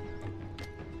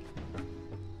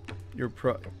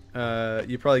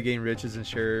 You probably gain riches and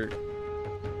share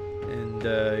and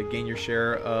gain your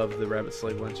share of the rabbit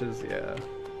slave lunches. Yeah.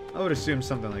 I would assume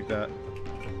something like that.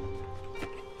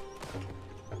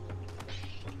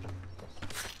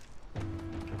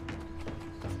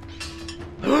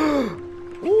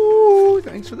 Ooh,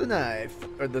 Thanks for the knife.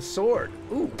 Or the sword.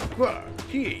 Ooh.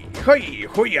 Hee, hoi,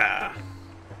 hoya.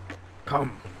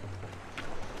 Come.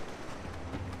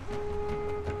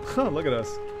 Huh, look at us.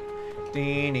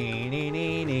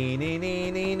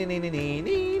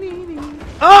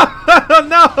 Oh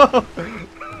no!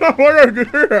 Why did I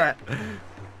do that?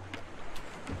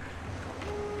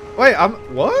 Wait,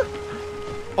 what?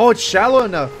 Oh, it's shallow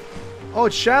enough. Oh,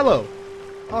 it's shallow.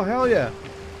 Oh, hell yeah.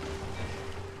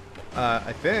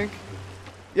 I think.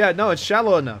 Yeah, no, it's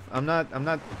shallow enough.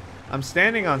 I'm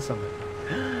standing on something.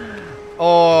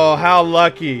 Oh, how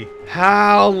lucky.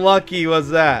 How lucky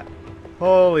was that?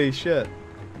 Holy shit.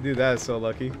 Dude, that is so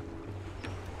lucky.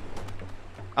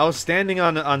 I was standing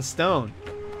on stone.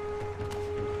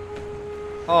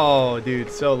 Oh, dude,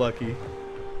 so lucky.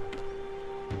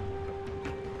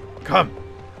 Come.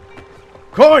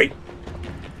 Koi!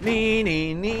 Nee,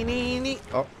 nee, nee, nee, nee.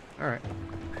 Oh, alright.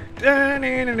 Oh,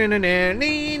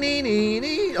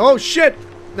 shit!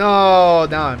 No,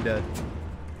 now I'm dead.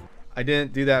 I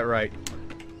didn't do that right.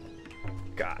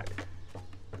 God.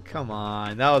 Come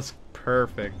on, that was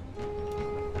perfect.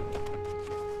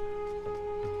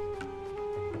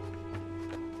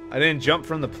 I didn't jump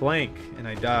from the plank, and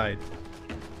I died.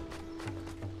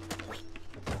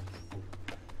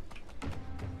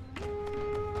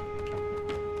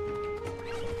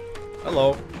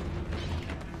 Hello.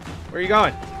 Where are you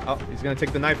going? Oh, he's gonna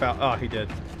take the knife out. Oh, he did.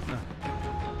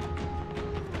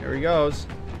 There he goes.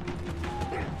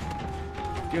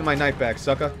 Give me my knife back,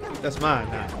 sucker. That's mine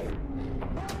now.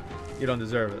 You don't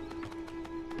deserve it.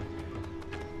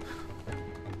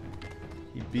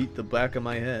 He beat the back of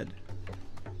my head.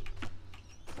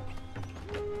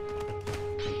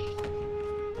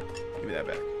 Give me that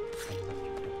back.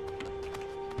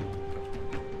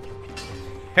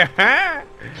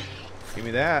 Give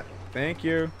me that. Thank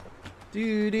you. This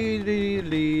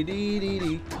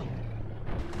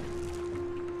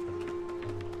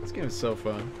game is so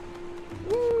fun.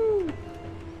 Woo!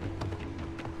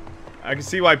 I can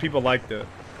see why people liked it.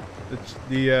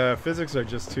 The physics are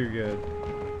just too good.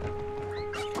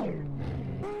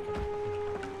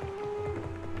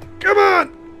 Come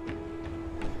on!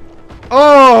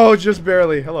 Oh, just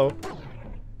barely. Hello.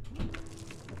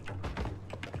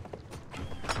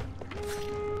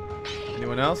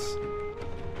 Anyone else?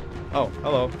 Oh,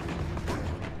 hello.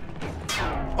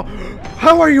 Oh,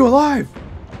 how are you alive?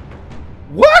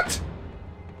 What?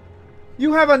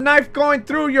 You have a knife going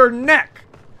through your neck.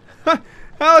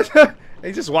 How is that?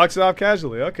 He just walks it off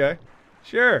casually. Okay.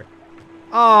 Sure.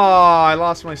 Oh, I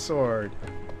lost my sword.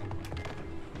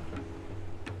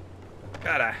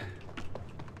 Gotta.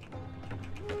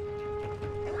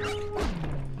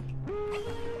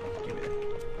 Give me it.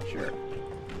 Sure.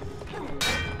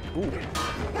 Ooh.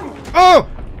 Oh!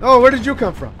 Oh, where did you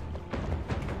come from?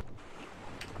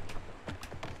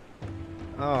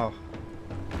 Oh.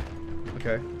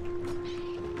 Okay.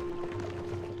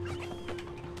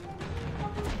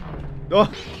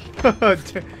 Oh!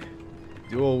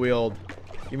 Dual wield.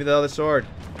 Give me the other sword.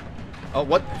 Oh,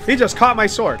 what? He just caught my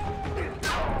sword.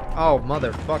 Oh,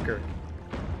 motherfucker.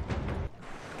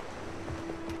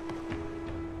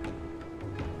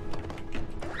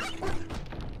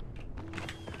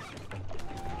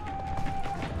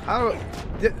 How?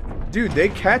 Dude, they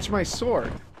catch my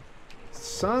sword.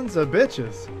 Sons of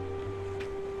bitches.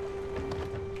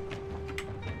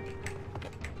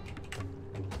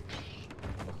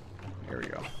 Here we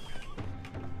go.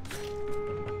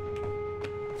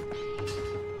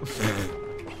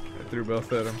 I threw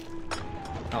both at him.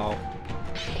 Oh.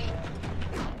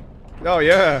 Oh,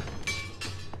 yeah.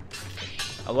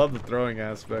 I love the throwing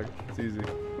aspect. It's easy.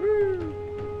 Woo.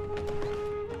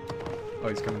 Oh,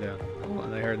 he's coming down. Oh,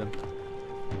 and I heard them.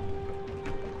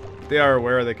 They are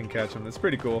aware they can catch him. That's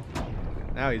pretty cool.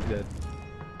 Now he's dead.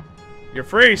 You're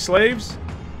free, slaves!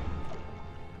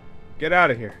 Get out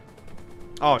of here.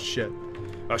 Oh, shit.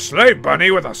 A slave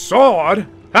bunny with a sword?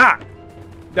 Ha!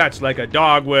 That's like a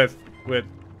dog with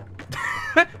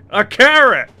a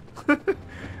carrot!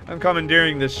 I'm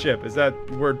commandeering this ship. Is that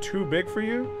word too big for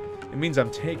you? It means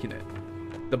I'm taking it.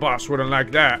 The boss wouldn't like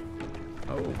that.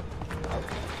 Oh.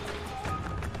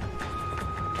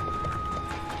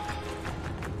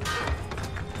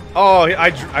 Oh,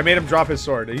 I made him drop his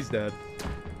sword. He's dead.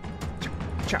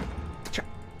 Chop, chop, chop,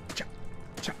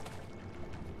 chop.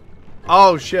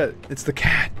 Oh shit! It's the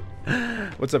cat.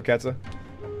 What's up, Katza?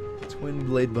 Twin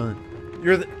blade bun.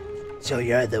 So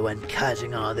you're the one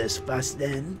causing all this fuss,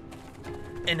 then?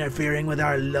 Interfering with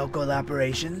our local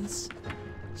operations?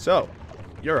 So,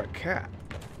 you're a cat.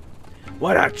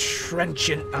 What a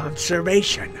trenchant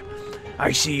observation.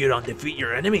 I see you don't defeat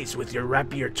your enemies with your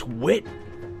rapier's wit.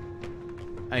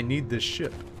 I need this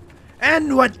ship.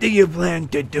 And what do you plan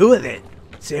to do with it?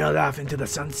 Sail off into the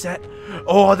sunset?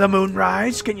 Or the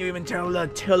moonrise? Can you even tell a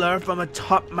tiller from a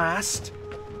topmast?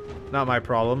 Not my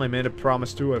problem. I made a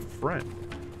promise to a friend.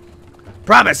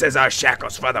 Promises are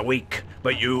shackles for the weak,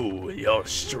 but you're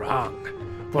strong.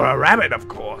 For a rabbit, of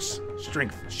course,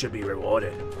 strength should be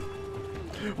rewarded.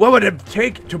 What would it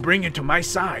take to bring you to my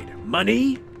side?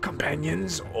 Money,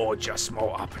 companions, or just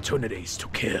more opportunities to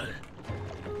kill?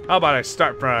 How about I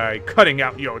start by cutting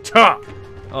out your tongue?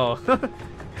 Oh.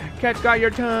 Cat's got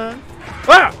your tongue.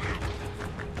 Ah!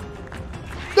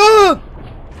 Ah!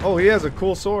 Oh, he has a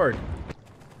cool sword.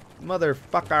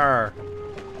 Motherfucker.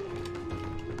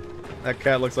 That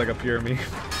cat looks like a pure meme.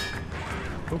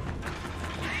 Oh.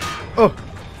 Oh.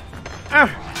 Ah.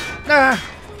 Ah.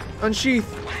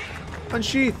 Unsheath.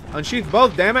 Unsheath. Unsheath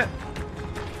both, damn it.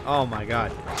 Oh my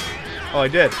god. Oh, I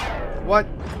did. What?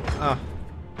 Oh.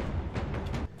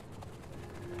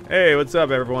 Hey, what's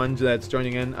up, everyone that's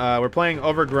joining in? We're playing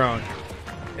Overgrown.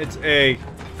 It's a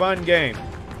fun game.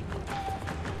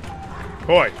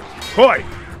 Hoi! Hoi!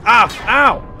 Ow!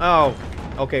 Ow! Oh.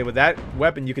 Okay, with that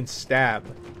weapon, you can stab.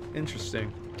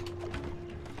 Interesting.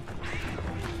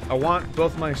 I want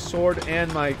both my sword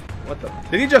and my... What the...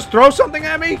 Did he just throw something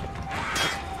at me?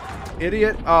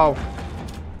 Idiot. Oh.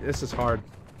 This is hard.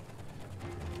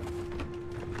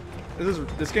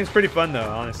 This game's pretty fun, though,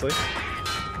 honestly.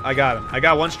 I got him. I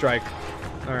got one strike.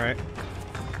 Alright.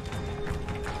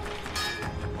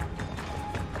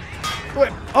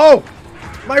 Oh!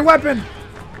 My weapon!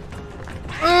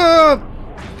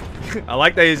 I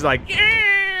like that he's like,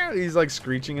 yeah! He's like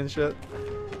screeching and shit.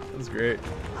 That's great.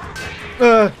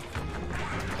 What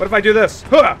if I do this?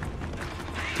 Huh!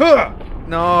 Huh!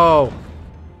 No.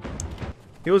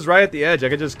 He was right at the edge. I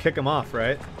could just kick him off,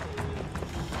 right?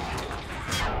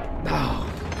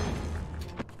 Oh.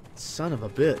 Son of a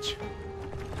bitch.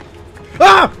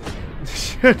 Ah!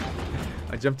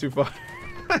 I jumped too far.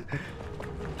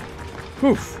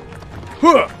 Poof.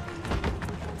 Huh.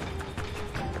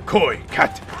 Koi,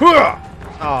 cat. Huh.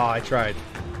 Oh, I tried.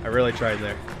 I really tried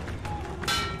there.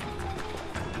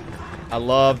 I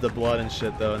love the blood and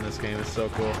shit, though, in this game. It's so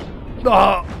cool.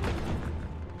 Oh,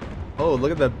 oh,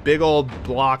 look at that big old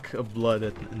block of blood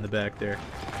in the back there.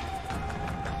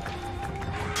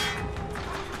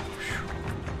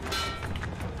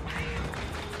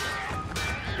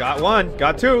 Got one.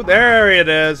 Got two. There it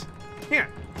is. Here.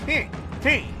 Hey.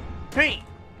 Hey. Hey.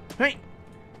 Hey.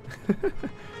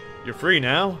 You're free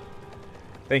now.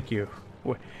 Thank you.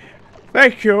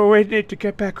 Thank you. We need to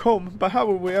get back home, but how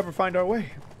will we ever find our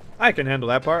way? I can handle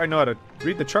that part. I know how to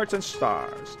read the charts and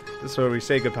stars. This is where we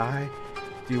say goodbye.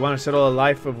 Do you want to settle a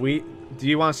life of Do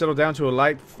you want to settle down to a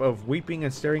life of weeping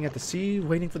and staring at the sea,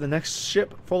 waiting for the next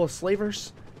ship full of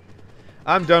slavers?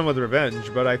 I'm done with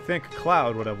revenge, but I think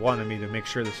Cloud would have wanted me to make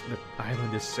sure the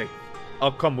island is safe.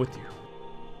 I'll come with you.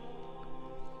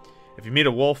 If you meet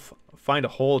a wolf, find a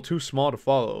hole too small to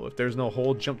follow. If there's no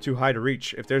hole, jump too high to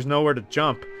reach. If there's nowhere to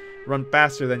jump, run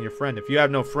faster than your friend. If you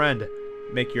have no friend,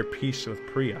 make your peace with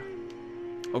Priya.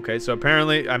 Okay, so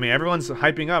apparently, I mean, everyone's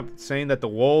hyping up, saying that the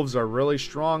wolves are really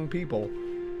strong people.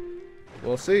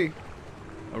 We'll see.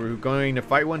 Are we going to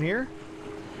fight one here?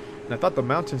 And I thought the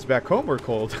mountains back home were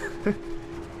cold.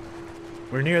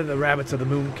 We're near the rabbits of the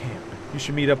moon camp. You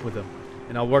should meet up with them,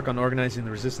 and I'll work on organizing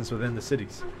the resistance within the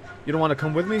cities. You don't want to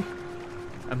come with me?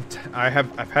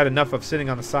 I've had enough of sitting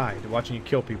on the side, watching you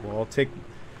kill people.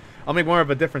 I'll make more of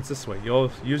a difference this way. You'll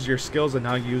use your skills, and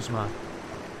I'll use mine.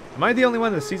 Am I the only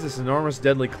one that sees this enormous,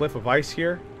 deadly cliff of ice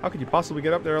here? How could you possibly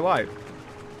get up there alive?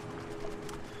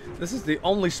 This is the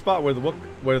only spot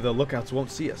where the lookouts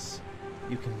won't see us.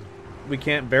 We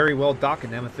can't very well dock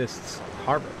in Amethyst's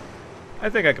harbor. I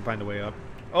think I can find a way up.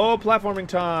 Oh, platforming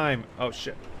time! Oh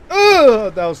shit!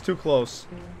 Ugh, that was too close.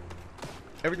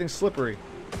 Everything's slippery.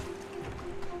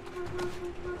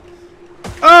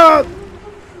 Ah!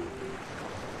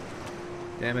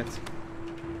 Damn it!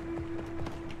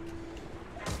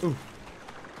 Ooh.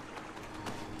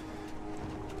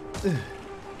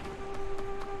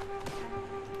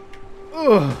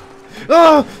 Ugh.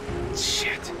 Oh!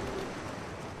 Shit!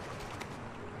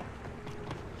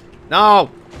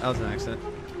 No! That was an accident.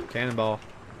 Cannonball.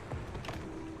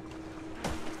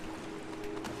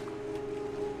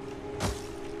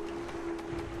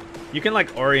 You can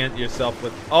like orient yourself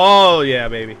with... Oh yeah,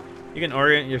 baby. You can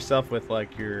orient yourself with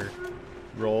like your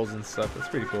rolls and stuff. That's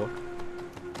pretty cool.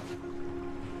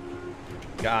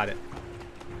 Got it.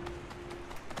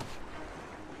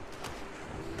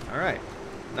 Alright.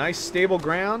 Nice stable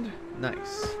ground.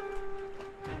 Nice.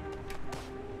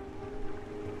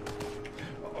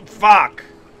 Oh, fuck!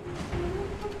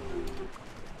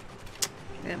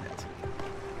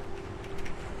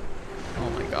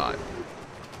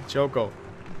 Choco.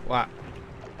 Wow.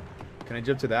 Can I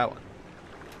jump to that one?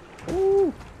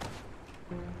 Ooh.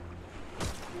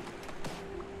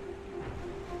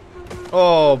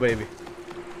 Oh, baby.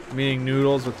 I'm eating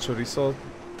noodles with chorizo.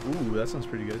 Ooh, that sounds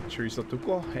pretty good. Chorizo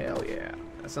tuco? Hell yeah.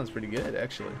 That sounds pretty good,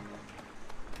 actually.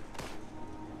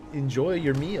 Enjoy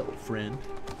your meal, friend.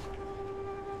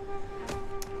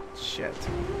 Shit.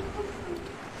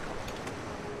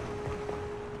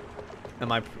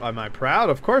 Am I proud?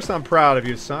 Of course I'm proud of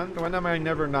you, son. When am I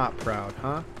never not proud,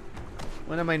 huh?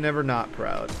 When am I never not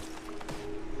proud?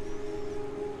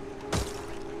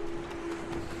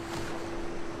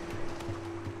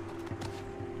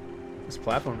 This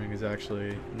platforming is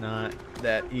actually not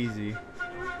that easy.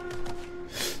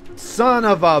 Son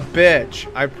of a bitch!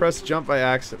 I pressed jump by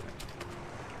accident.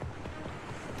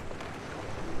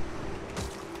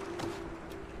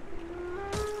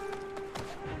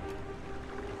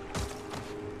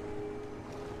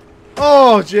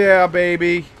 Oh yeah,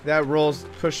 baby! That rolls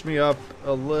pushed me up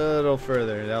a little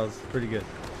further. That was pretty good.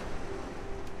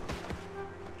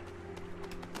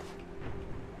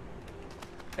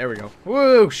 There we go.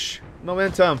 Whoosh!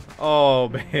 Momentum. Oh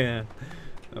man,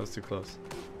 that was too close.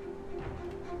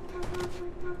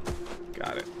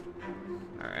 Got it.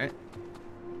 All right.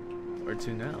 Where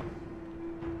to now?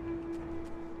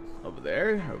 Over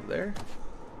there. Over there.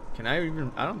 Can I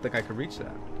even? I don't think I could reach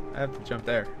that. I have to jump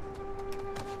there.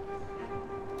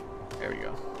 There we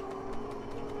go.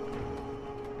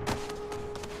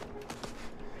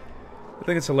 I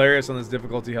think it's hilarious on this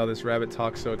difficulty how this rabbit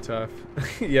talks so tough.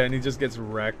 Yeah, and he just gets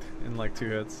wrecked in like 2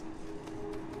 hits.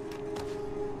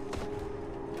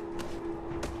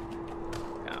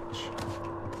 Ouch.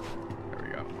 There we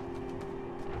go.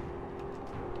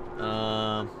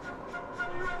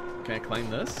 Can I climb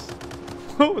this?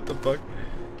 What the fuck?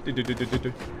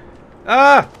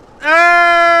 Ah!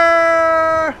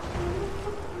 Ah!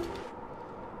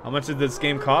 How much did this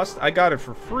game cost? I got it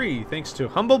for free thanks to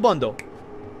Humble Bundle.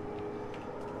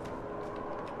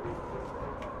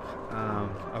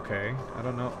 Okay. I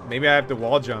don't know. Maybe I have to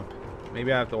wall jump.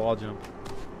 Maybe I have to wall jump.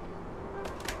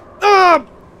 Ah!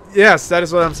 Yes, that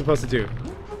is what I'm supposed to do.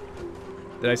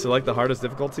 Did I select the hardest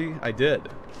difficulty? I did.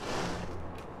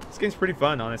 This game's pretty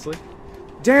fun, honestly.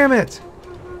 Damn it!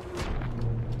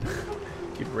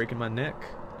 Keep breaking my neck.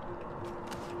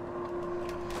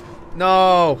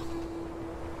 No!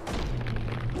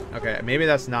 Okay, maybe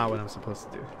that's not what I'm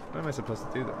supposed to do. What am I supposed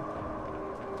to do then?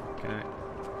 Can I?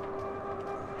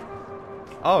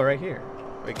 Oh, right here.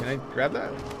 Wait, can I grab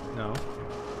that? No.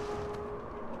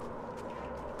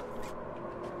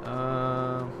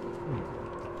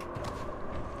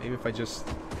 Maybe if I just...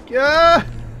 Yeah!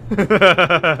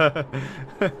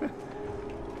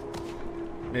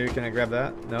 Maybe can I grab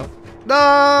that? No.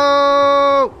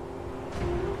 No!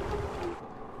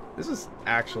 This is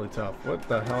actually tough. What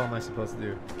the hell am I supposed to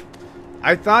do?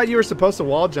 I thought you were supposed to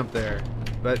wall jump there,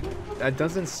 but that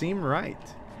doesn't seem right.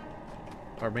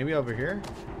 Or maybe over here?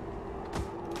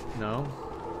 No.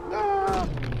 No!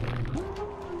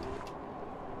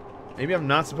 Maybe I'm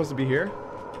not supposed to be here?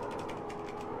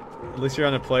 At least you're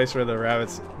on a place where the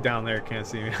rabbits down there can't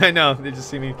see me. I know, they just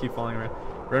see me keep falling around.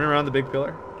 Running around the big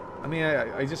pillar? I mean,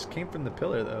 I just came from the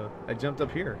pillar, though. I jumped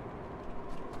up here.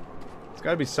 There's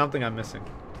gotta be something I'm missing.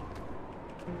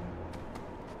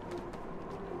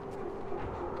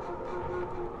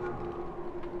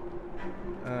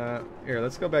 Here,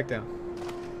 let's go back down.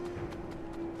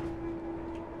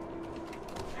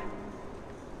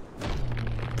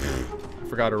 I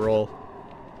forgot to roll.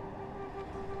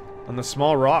 On the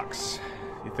small rocks.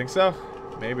 You think so?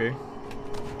 Maybe.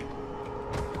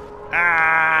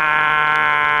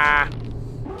 Ah!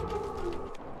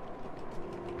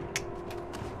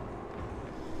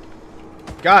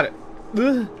 Got it.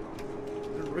 Ugh.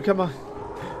 Come on.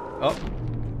 Oh,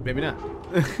 maybe not.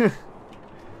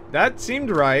 That seemed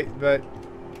right, but...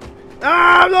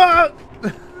 Ah! No!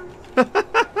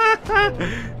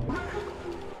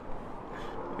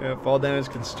 Yeah, fall damage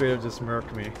can straight up just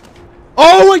murk me.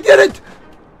 Oh, I did it!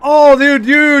 Oh,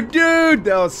 dude!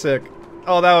 That was sick.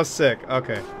 Oh, that was sick.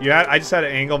 Okay. I just had to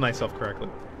angle myself correctly.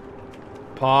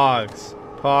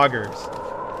 Poggers.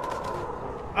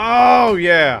 Oh,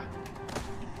 yeah.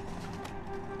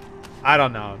 I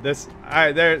don't know. This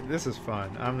is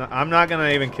fun. I'm not gonna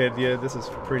even kid you. This is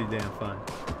pretty damn fun.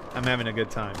 I'm having a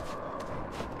good time.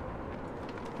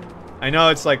 I know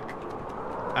it's like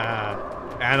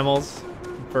animals,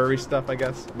 furry stuff, I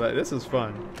guess, but this is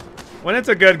fun. When it's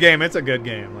a good game, it's a good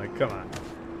game. Like, come on.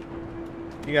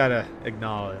 You gotta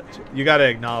acknowledge. You gotta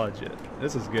acknowledge it.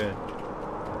 This is good.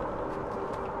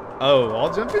 Oh,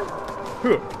 wall jumping?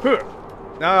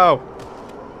 No.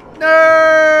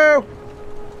 No.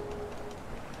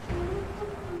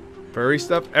 Furry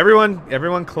stuff?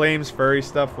 Everyone claims furry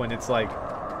stuff when it's like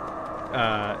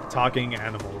talking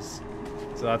animals.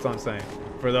 So that's what I'm saying.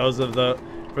 For those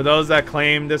that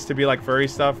claim this to be like furry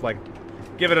stuff, like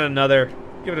give it another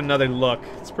look.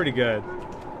 It's pretty good,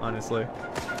 honestly.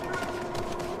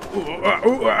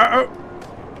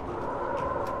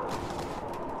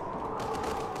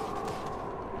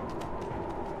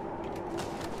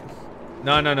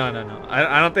 No.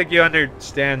 I don't think you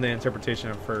understand the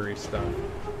interpretation of furry stuff.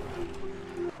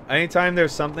 Anytime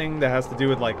there's something that has to do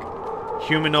with like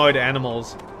humanoid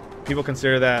animals, people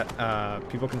consider that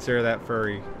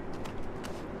furry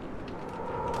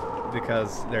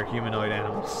because they're humanoid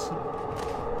animals.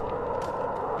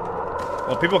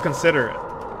 Well, people consider it.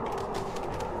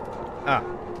 Ah.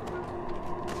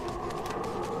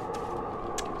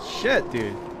 Shit,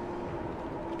 dude.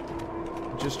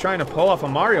 Just trying to pull off a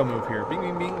Mario move here. Bing,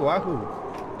 bing, bing, wahoo.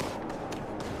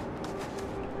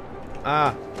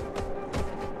 Ah.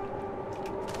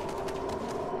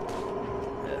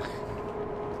 Ugh.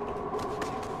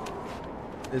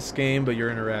 This game, but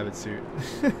you're in a rabbit suit.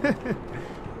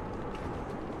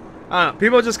 I don't know.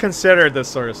 People just consider this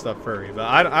sort of stuff furry, but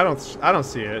I don't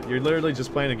see it. You're literally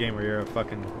just playing a game where you're a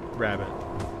fucking rabbit.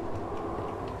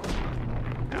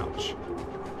 Ouch.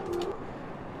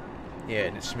 Yeah,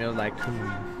 and it smelled like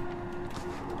coon.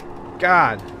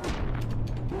 God.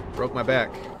 Broke my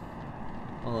back.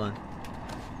 Hold on.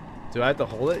 Do I have to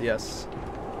hold it? Yes.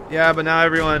 Yeah, but now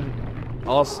everyone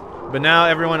always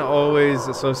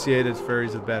associated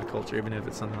furries with bad culture, even if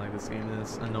it's something like this game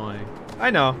is annoying.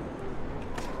 I know.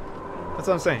 That's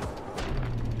what I'm saying.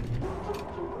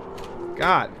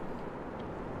 God.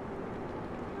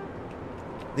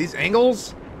 These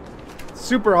angles?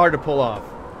 Super hard to pull off.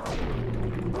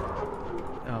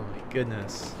 Oh my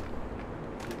goodness.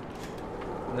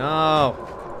 No.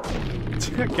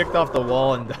 Kicked off the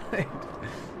wall and died.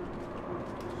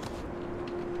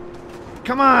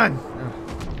 Come on.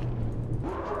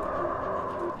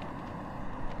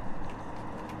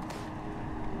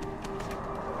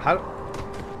 How?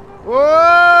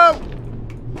 Whoa!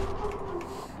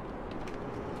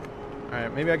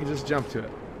 Alright, maybe I can just jump to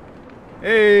it.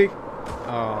 Hey!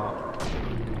 Oh.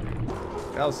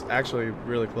 That was actually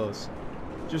really close.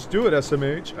 Just do it,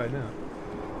 SMH. I know.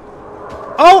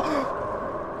 Oh!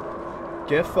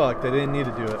 Get fucked. I didn't need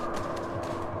to do it.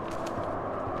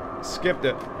 Skipped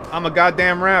it. I'm a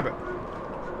goddamn rabbit.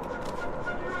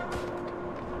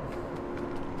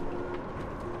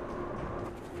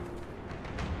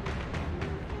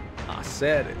 I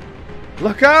said it.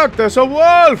 Look out! There's a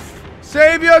wolf!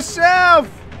 Save yourself!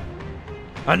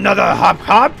 Another hop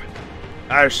hop?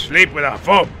 I sleep with a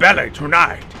full belly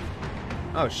tonight.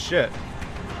 Oh shit.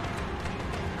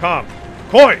 Come.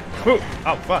 Hoi! Hoo!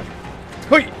 Oh fuck.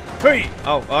 Hui! Hui!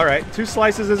 Oh, alright. 2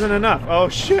 slices isn't enough. Oh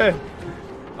shit.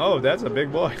 Oh, that's a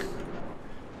big boy.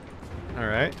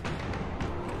 Alright.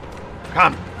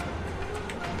 Come.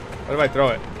 What if I throw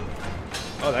it?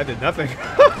 Oh, that did nothing.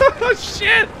 Oh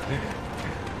shit!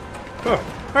 Oh,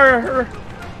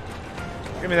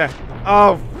 give me that.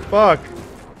 Oh, fuck.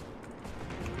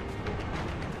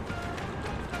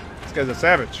 This guy's a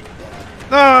savage.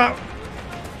 Ah!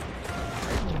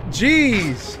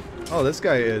 Jeez! Oh, this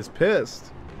guy is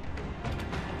pissed.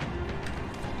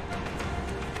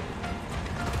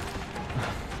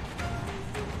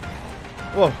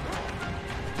 Whoa.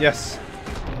 Yes.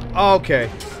 Okay.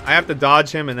 I have to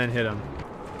dodge him and then hit him.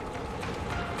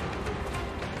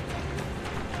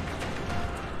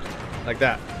 Like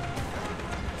that.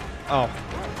 Oh.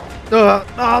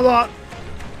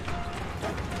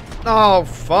 Oh,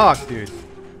 fuck, dude.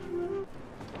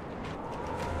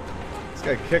 This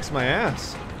guy kicks my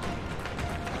ass.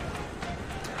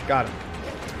 Got him.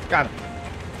 Got him.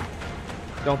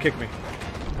 Don't kick me.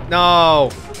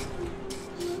 No.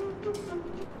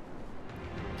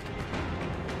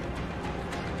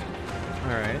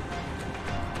 Alright.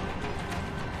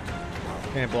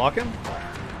 Can I block him?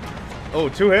 Oh,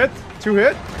 2 hits? 2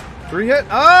 hit? 3 hit?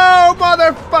 Oh,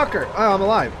 motherfucker! Oh, I'm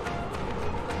alive.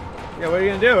 Yeah, what are you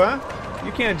gonna do, huh?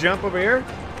 You can't jump over here.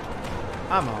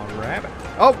 I'm a rabbit.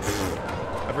 Oh! Pfft.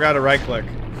 I forgot to right click.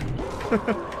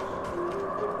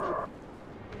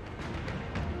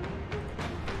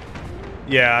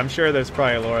 Yeah, I'm sure there's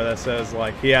probably lore that says,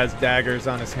 like, he has daggers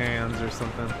on his hands or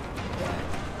something.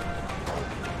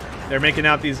 They're making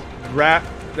out these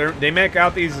they make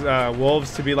out these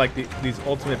wolves to be like these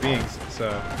ultimate beings. So,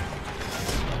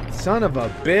 son of a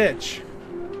bitch.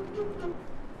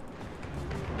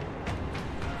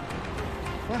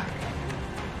 Fuck.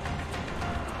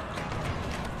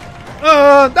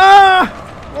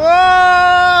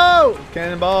 Whoa!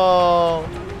 Cannonball.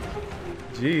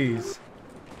 Jeez.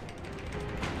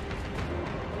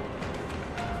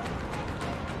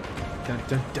 Dun,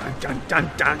 dun, dun, dun,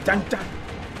 dun, dun, dun, dun.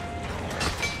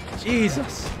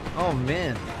 Jesus. Oh,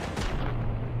 man.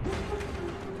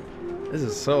 This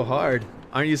is so hard.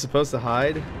 Aren't you supposed to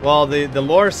hide? Well, the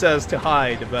lore says to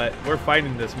hide, but we're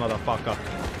fighting this motherfucker.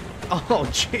 Oh,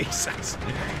 Jesus.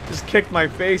 Just kicked my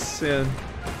face in.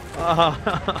 Come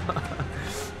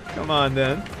on,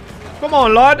 then. Come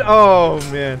on, lad. Oh,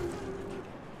 man.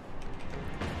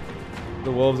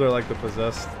 The wolves are like the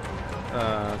possessed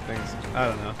things. I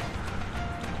don't know.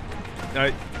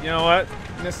 You know what,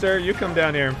 mister? You come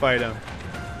down here and fight him.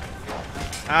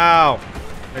 Ow.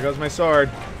 There goes my sword.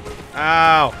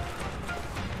 Ow.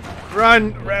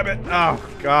 Run, rabbit. Oh,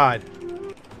 God.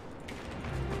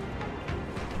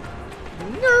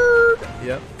 Nerd.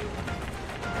 Yep.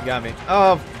 You got me.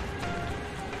 Oh.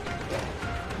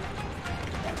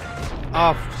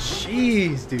 Oh,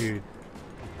 jeez, dude.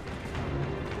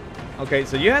 Okay,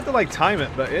 so you have to, like, time it,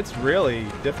 but it's really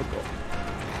difficult.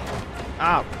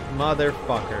 Ah,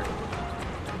 motherfucker.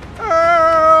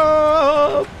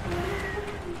 Oh!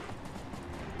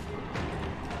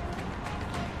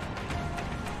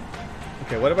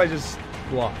 Okay, what if I just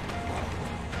block?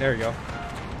 There you go.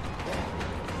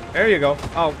 There you go.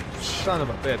 Oh, son of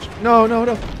a bitch. No, no,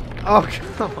 no. Oh,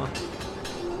 come on.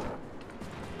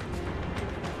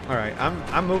 Alright,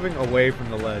 I'm moving away from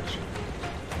the ledge.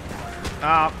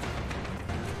 Ah.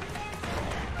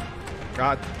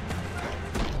 God.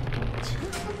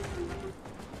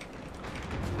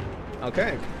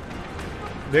 Okay.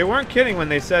 They weren't kidding when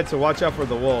they said to watch out for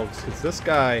the wolves, because this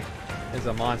guy is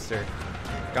a monster.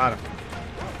 Got him.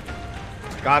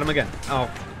 Got him again. Oh.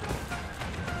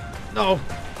 No.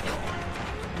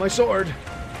 My sword.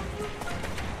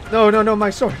 No, no, no, my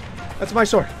sword. That's my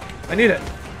sword. I need it.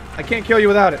 I can't kill you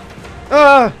without it.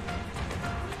 Ah!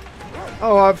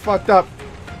 Oh, I'm fucked up.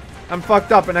 I'm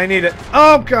fucked up and I need it.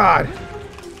 Oh, God.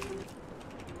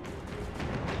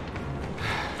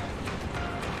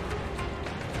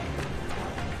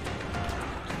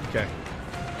 Okay.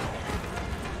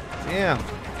 Damn.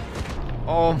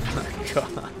 Oh, my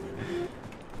God.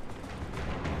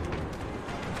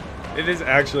 It is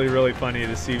actually really funny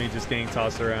to see me just getting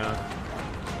tossed around.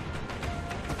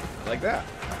 Like that.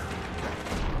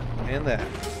 And that.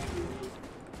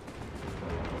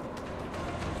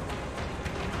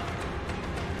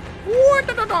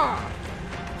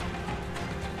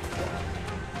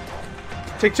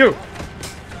 Take two.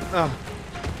 Oh.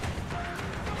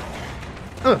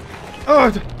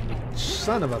 Oh,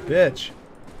 son of a bitch.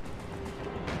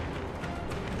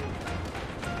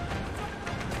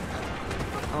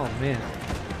 Oh, man.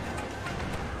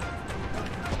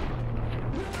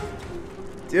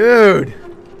 Dude.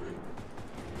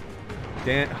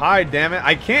 Hide, damn it.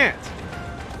 I can't.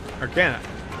 Or can I?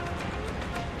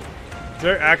 Is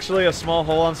there actually a small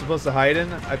hole I'm supposed to hide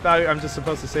in? I thought I'm just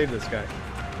supposed to save this guy.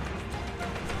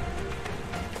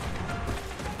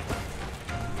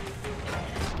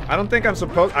 I don't think I'm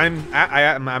supposed...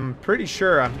 I'm pretty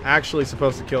sure I'm actually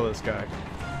supposed to kill this guy.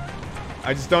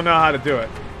 I just don't know how to do it.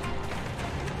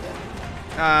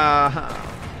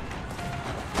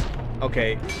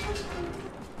 Okay.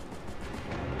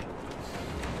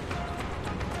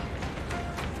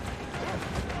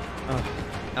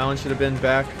 That one should have been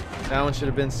back. That one should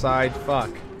have been side.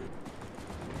 Fuck.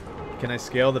 Can I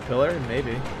scale the pillar?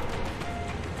 Maybe.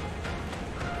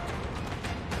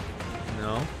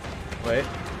 No. Wait.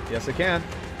 Yes, I can.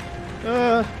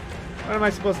 What am I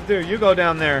supposed to do? You go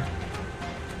down there.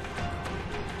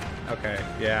 Okay.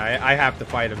 Yeah, I have to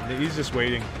fight him. He's just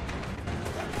waiting.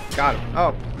 Got him.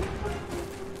 Oh.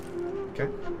 Okay.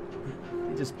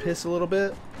 He just piss a little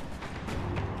bit.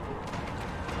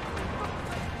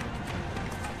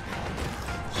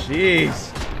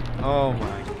 Jeez. Oh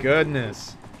my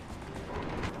goodness.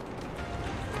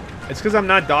 It's because I'm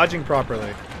not dodging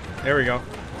properly. There we go.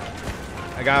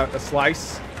 I got a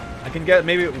slice. I can get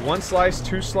maybe one slice,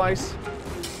 two slice.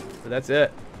 But that's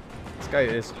it. This guy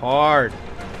is hard.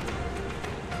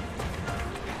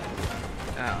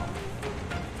 Ow.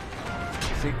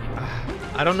 See,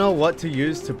 I don't know what to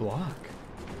use to block.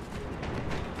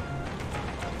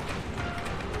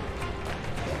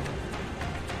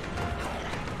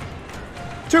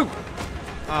 Two.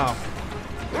 Oh.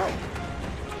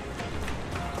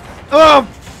 Oh.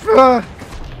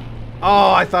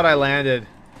 Oh, I thought I landed.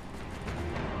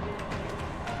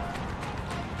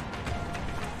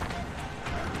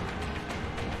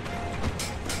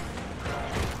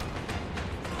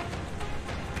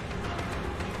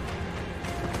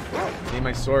 Need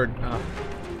my sword. Oh.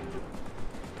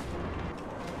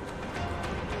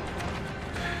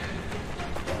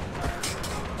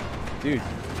 Dude.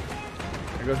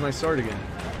 There goes my sword again.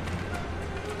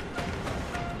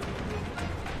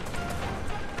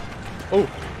 Oh!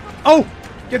 Oh!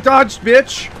 Get dodged,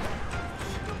 bitch!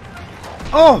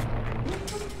 Oh!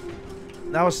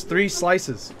 That was 3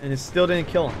 slices, and it still didn't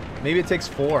kill him. Maybe it takes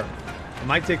 4. It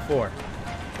might take 4.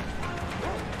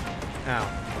 Ow.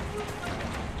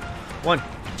 1,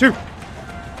 2.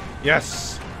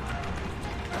 Yes.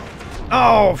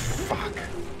 Oh, fuck.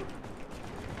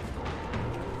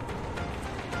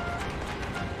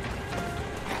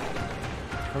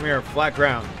 Come here, flat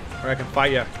ground, where I can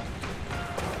fight you.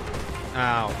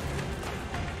 Ow.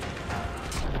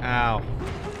 Ow.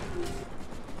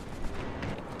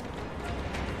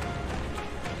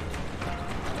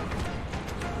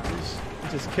 He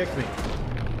just kicked me.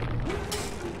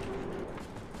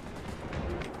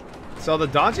 So the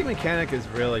dodging mechanic is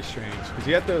really strange, because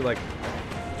you have to, like,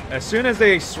 as soon as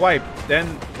they swipe,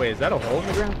 then... Wait, is that a hole in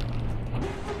the ground?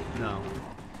 No.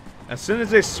 As soon as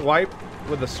they swipe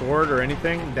with a sword or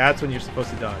anything, that's when you're supposed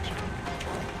to dodge.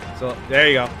 So, there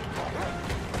you go.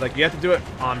 Like, you have to do it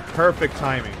on perfect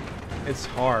timing. It's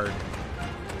hard.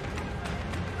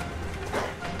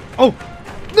 Oh!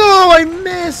 No, I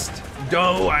missed!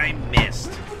 No, I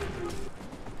missed!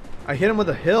 I hit him with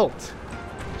a hilt.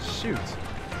 Shoot.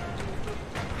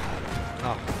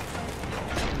 Oh.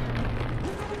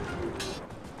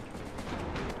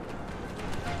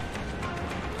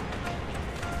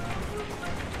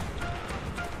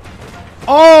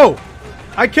 Oh!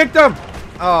 I kicked him!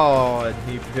 Oh, and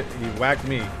he whacked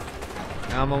me.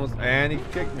 Now I'm almost... And he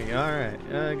kicked me. Alright.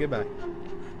 Goodbye.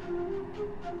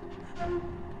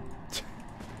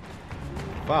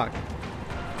 Fuck.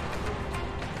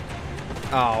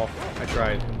 Oh, I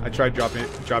tried. I tried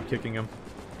drop kicking him.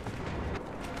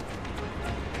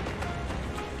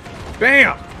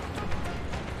 Bam!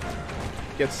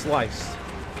 Get sliced.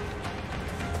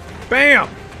 Bam!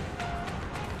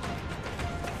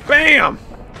 Bam!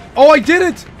 Oh, I did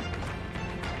it!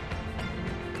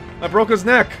 I broke his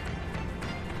neck.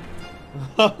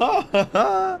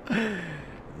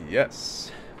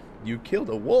 Yes. You killed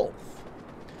a wolf.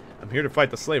 I'm here to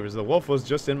fight the slavers. The wolf was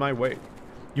just in my way.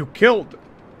 You killed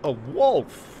a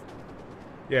wolf.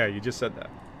 Yeah, you just said that.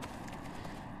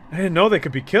 I didn't know they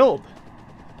could be killed.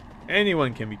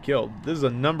 Anyone can be killed. This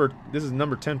is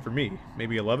number 10 for me.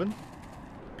 Maybe 11?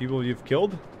 People you've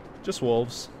killed? Just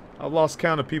wolves. I've lost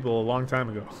count of people a long time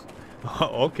ago.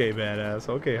 Okay, badass.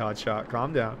 Okay, hotshot.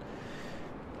 Calm down.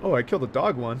 Oh, I killed a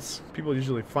dog once. People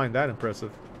usually find that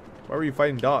impressive. Why were you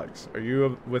fighting dogs? Are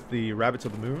you with the rabbits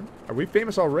of the moon? Are we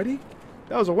famous already?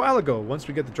 That was a while ago, once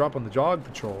we get the drop on the dog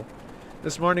patrol.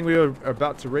 This morning we were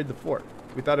about to raid the fort.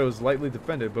 We thought it was lightly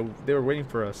defended, but they were waiting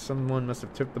for us. Someone must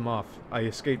have tipped them off. I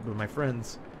escaped with my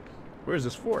friends. Where's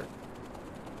this fort?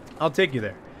 I'll take you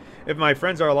there. If my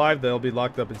friends are alive, they'll be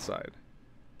locked up inside.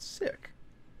 Sick.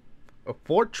 A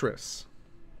fortress.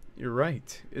 You're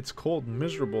right. It's cold,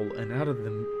 miserable, and out of the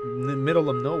middle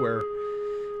of nowhere.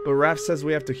 But Raph says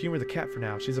we have to humor the cat for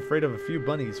now. She's afraid of a few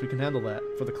bunnies. We can handle that.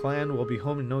 For the clan, we'll be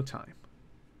home in no time.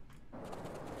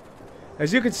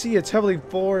 As you can see, it's heavily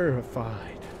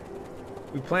fortified.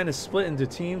 We plan to split into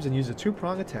teams and use a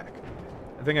 2-prong attack.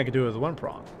 I think I could do it with 1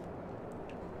 prong.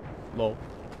 Lol.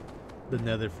 The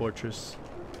Nether Fortress.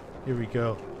 Here we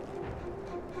go.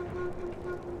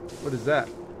 What is that?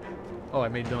 Oh, I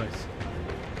made noise.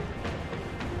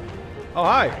 Oh,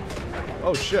 hi.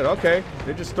 Oh, shit. Okay.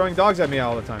 They're just throwing dogs at me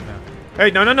all the time now.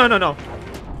 Hey, no, no, no, no, no.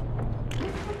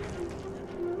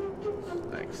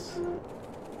 Thanks.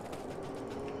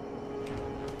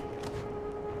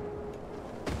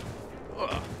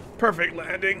 Ugh, perfect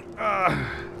landing.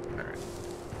 Alright.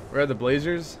 Where are the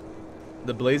blazers?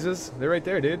 The blazes? They're right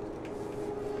there, dude.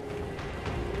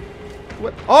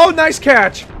 What? Oh, nice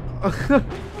catch!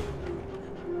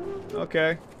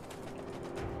 Okay.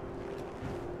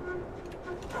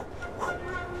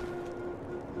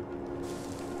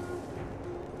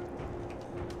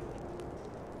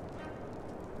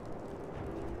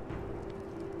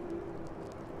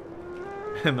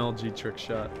 MLG trick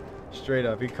shot. Straight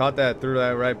up. He caught that, threw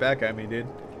that right back at me, dude.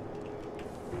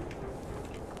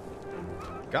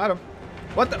 Got him.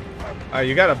 What the?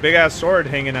 You got a big ass sword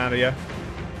hanging out of you.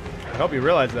 I hope you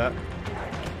realize that.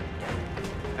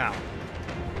 Ow.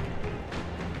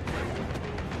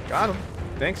 Got him.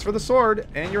 Thanks for the sword,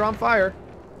 and you're on fire.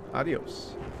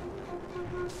 Adios.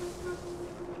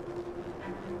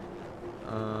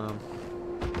 I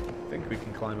think we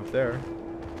can climb up there.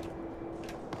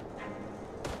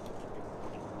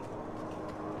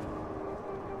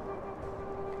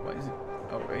 Why is it?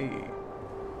 Oh, hey.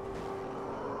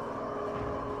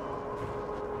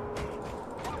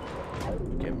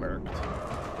 Get murked.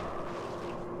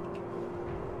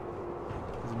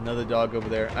 There's another dog over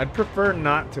there. I'd prefer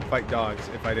not to fight dogs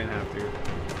if I didn't have to.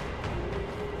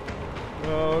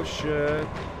 Oh shit.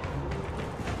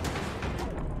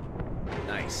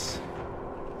 Nice.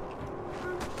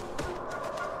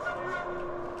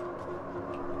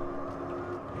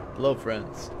 Hello,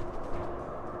 friends.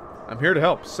 I'm here to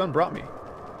help. Sun brought me.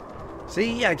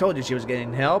 See, I told you she was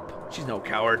getting help. She's no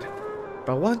coward.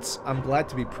 But once, I'm glad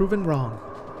to be proven wrong.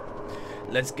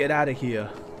 Let's get out of here.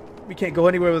 We can't go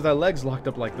anywhere with our legs locked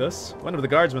up like this. One of the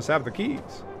guards must have the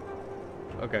keys.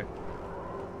 Okay.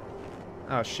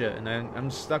 Oh shit, and then I'm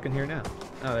stuck in here now.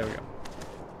 Oh, there we go.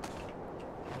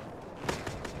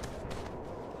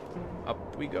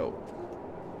 Up we go.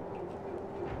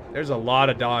 There's a lot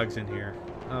of dogs in here.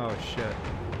 Oh shit.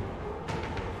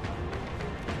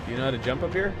 Do you know how to jump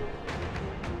up here?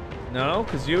 No,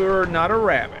 because you're not a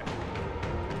rabbit.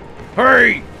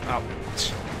 Hurry! Oh.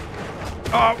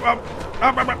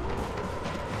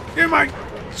 Give my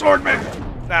swordman!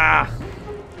 Ah.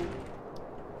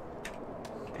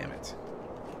 Damn it.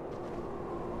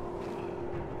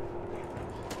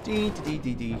 Dee dee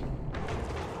dee dee.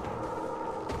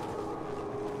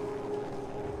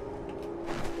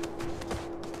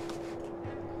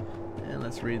 And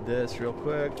let's read this real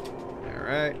quick. All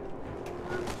right.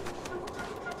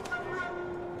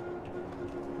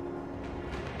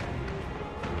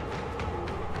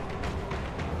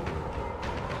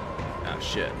 Oh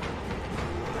shit.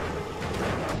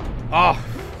 Oh.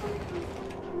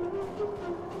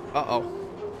 Uh-oh.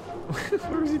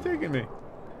 Where is he taking me?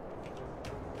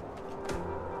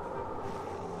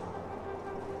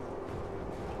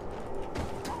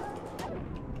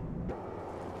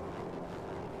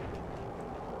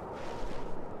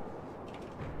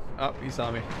 Oh, he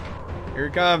saw me. Here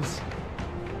he comes.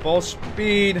 Full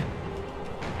speed.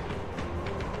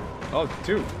 Oh,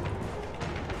 2.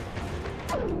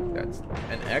 That's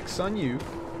an X on you.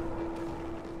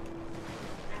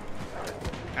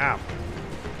 Ow.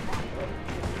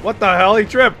 What the hell? He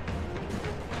tripped.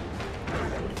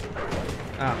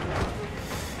 Ow.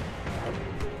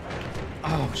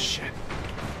 Oh, shit.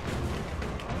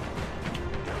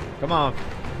 Come on.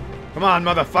 Come on,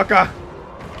 motherfucker.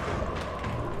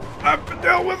 I've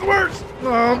dealt with worse!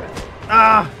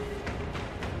 Ah!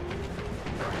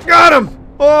 Got him!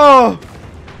 Oh!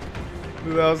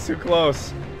 Ooh, that was too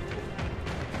close.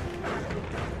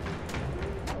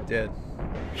 Dead.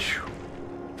 Whew.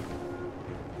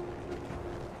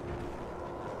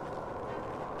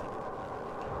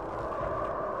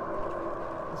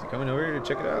 Is he coming over here to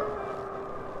check it out?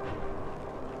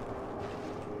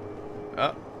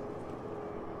 Oh.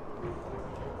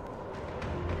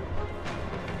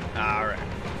 Alright.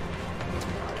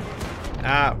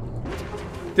 Ow.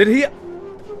 Did he...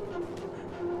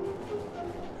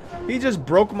 He just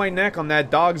broke my neck on that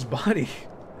dog's body.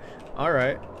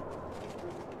 Alright.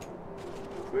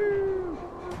 Woo.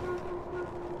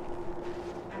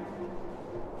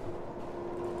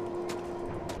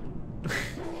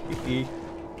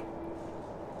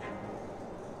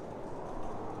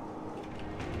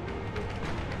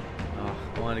 Oh,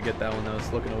 I wanted to get that one that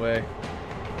was looking away.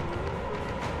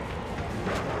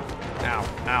 Ow,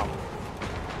 ow.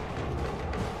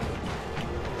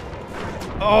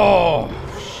 Oh,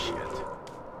 shit.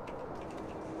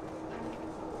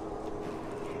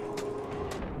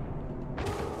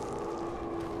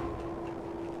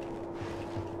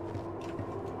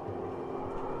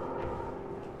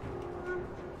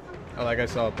 Oh, like I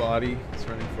saw a body. It's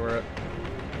running for it.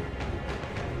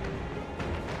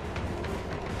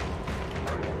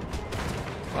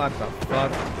 What the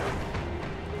fuck?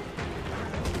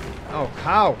 Oh,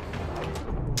 how?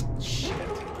 Shit.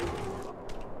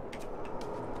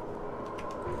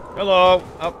 Hello.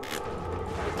 Oh.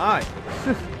 Hi.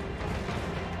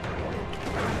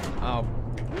 Oh.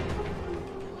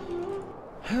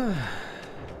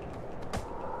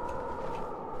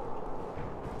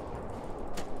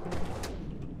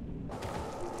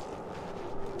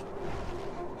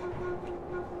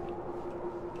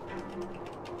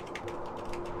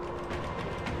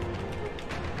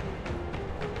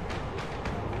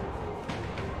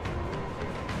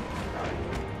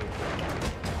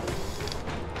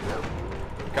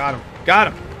 Got him.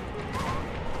 Got him.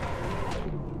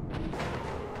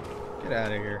 Get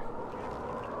out of here.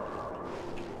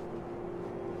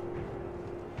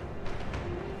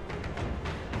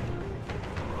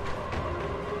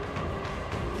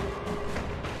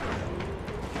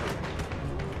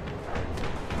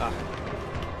 Ah.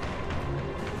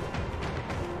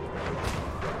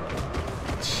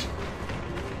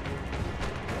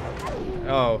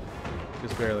 Oh,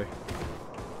 just barely.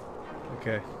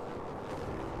 Okay.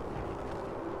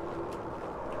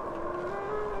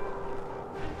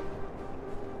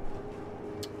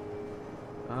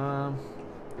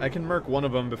 I can murk one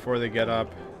of them before they get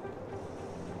up.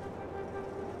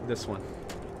 This one.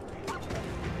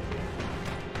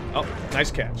 Oh, nice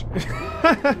catch.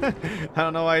 I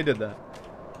don't know why I did that.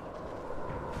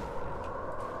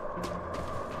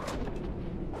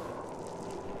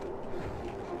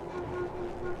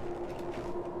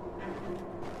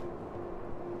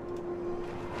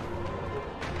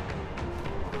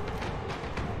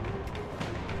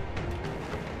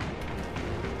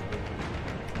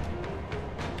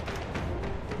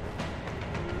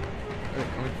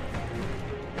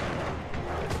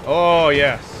 Oh,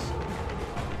 yes.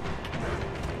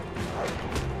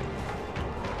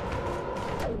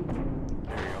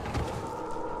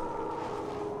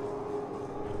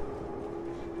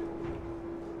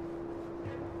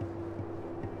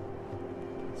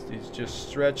 This dude's just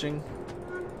stretching.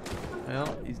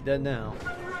 Well, he's dead now.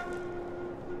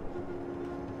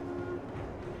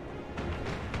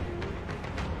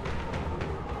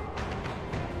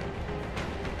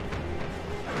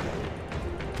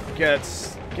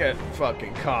 Get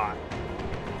fucking caught.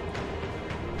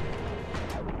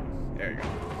 There you go.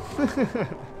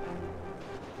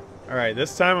 Alright,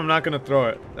 this time I'm not gonna throw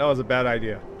it. That was a bad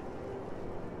idea.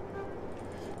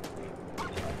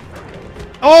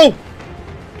 Oh!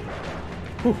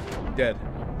 Whew, dead.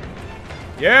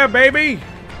 Yeah, baby!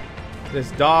 This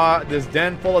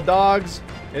den full of dogs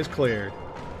is cleared.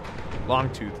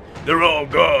 Longtooth. They're all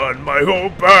gone. My whole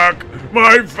pack.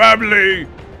 My family.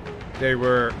 They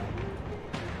were...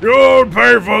 You'll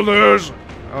pay for this.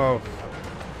 Oh.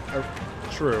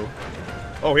 True.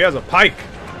 Oh, he has a pike.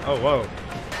 Oh, whoa.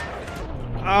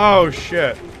 Oh,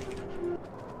 shit.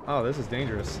 Oh, this is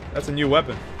dangerous. That's a new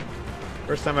weapon.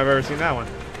 First time I've ever seen that one.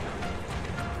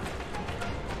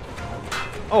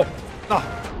 Oh. Oh.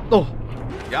 Oh.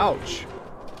 Ouch.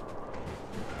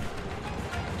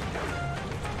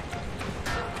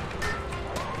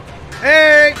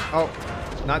 Hey! Oh.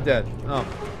 Not dead. Oh.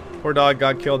 Poor dog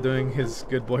got killed doing his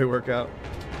good boy workout.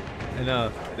 And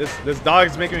this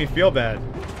dog's making me feel bad.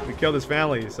 We killed his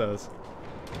family, he says.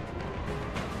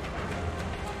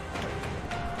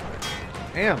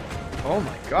 Damn. Oh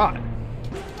my god.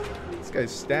 This guy's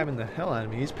stabbing the hell out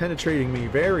of me. He's penetrating me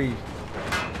very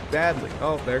badly.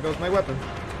 Oh, there goes my weapon.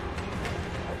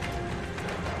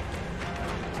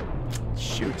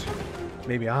 Shoot.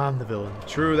 Maybe I'm the villain.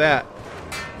 True that.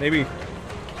 Maybe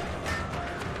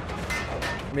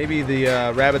the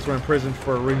rabbits were imprisoned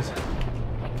for a reason.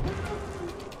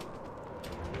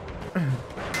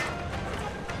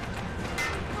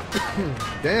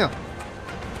 Damn.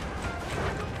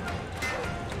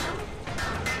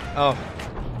 Oh.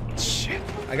 Shit.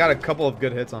 I got a couple of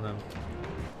good hits on him.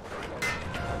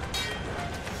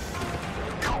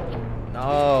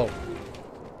 No.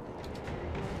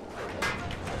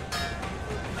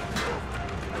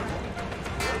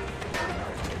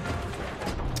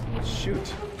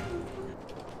 Shoot.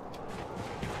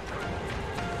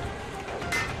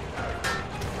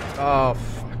 Oh,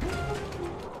 fuck.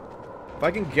 If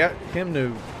I can get him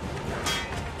to...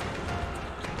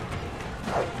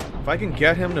 If I can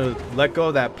get him to let go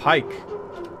of that pike.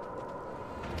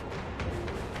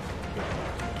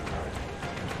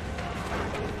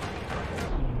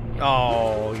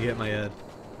 Oh, he hit my head.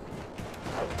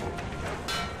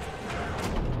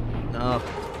 No.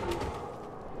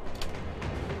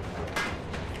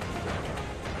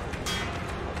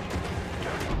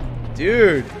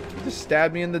 Dude, you just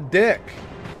stabbed me in the dick.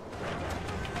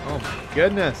 Oh my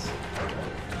goodness.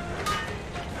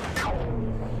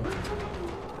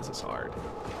 This is hard.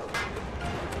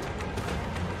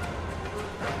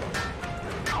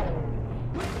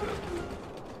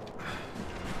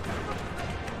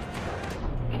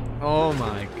 Oh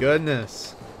my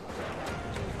goodness.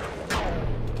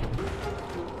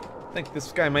 I think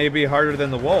this guy may be harder than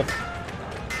the wolf.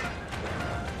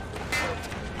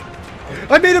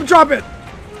 I made him drop it!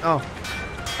 Oh,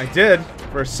 I did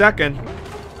for a second.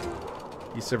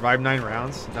 You survived 9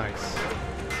 rounds. Nice.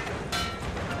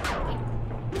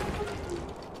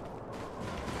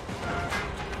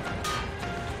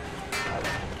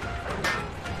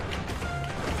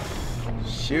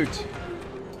 Shoot.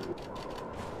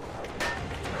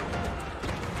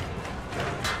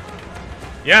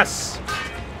 Yes!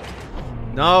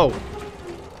 No!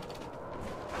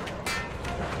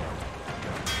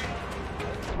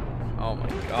 Oh my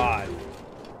god.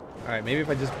 Alright, maybe if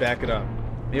I just back it up.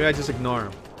 Maybe I just ignore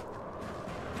him.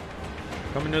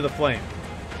 Coming near the flame.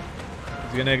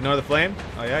 Is he gonna ignore the flame?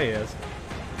 Oh yeah, he is.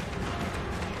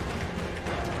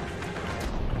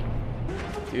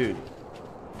 Dude.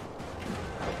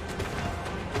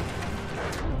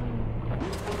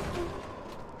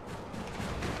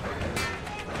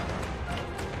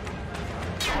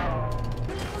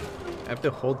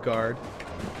 have to hold guard.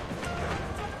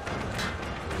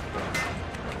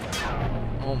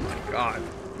 Oh my god.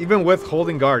 Even with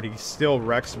holding guard, he still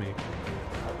wrecks me.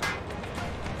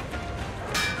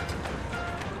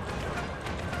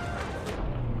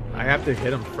 I have to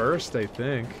hit him first, I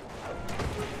think.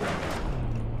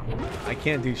 I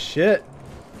can't do shit.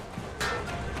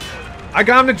 I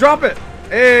got him to drop it.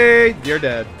 Hey, you're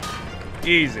dead.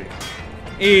 Easy.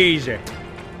 Easy.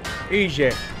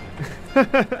 Easy.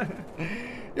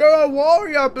 You're a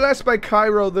warrior blessed by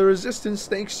Cairo. The resistance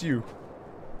thanks you.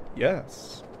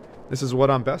 Yes. This is what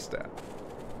I'm best at.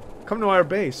 Come to our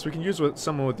base. We can use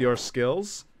someone with your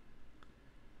skills.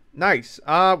 Nice.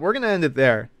 We're gonna end it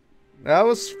there. That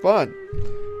was fun.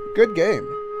 Good game.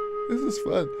 This is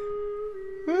fun.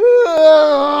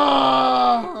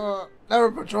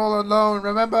 Never patrol alone.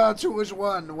 Remember, 2 is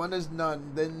 1, 1 is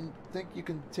none. Then think you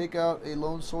can take out a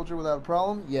lone soldier without a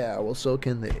problem? Yeah, well, so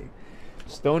can they.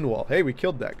 Stonewall. Hey, we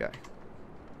killed that guy.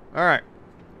 Alright.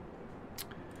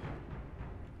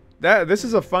 This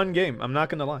is a fun game. I'm not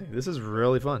gonna lie. This is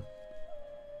really fun.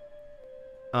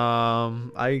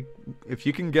 If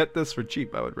you can get this for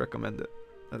cheap, I would recommend it.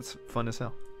 That's fun as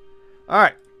hell.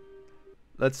 Alright.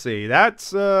 Let's see.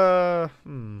 That's it's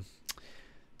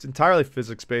entirely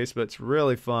physics based, but it's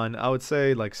really fun. I would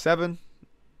say like 7.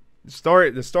 The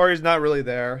story is not really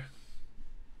there.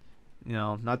 You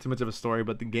know, not too much of a story,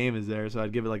 but the game is there, so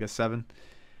I'd give it like a 7.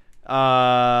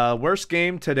 Worst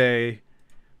game today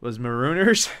was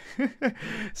Marooners.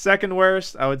 Second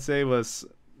worst, I would say, was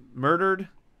Murdered.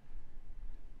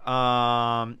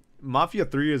 Mafia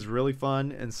 3 is really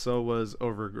fun, and so was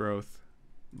Overgrowth.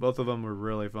 Both of them were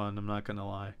really fun, I'm not gonna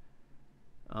lie.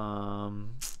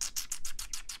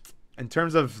 In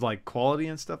terms of like quality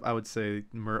and stuff, I would say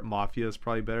Mafia is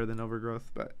probably better than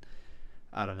Overgrowth, but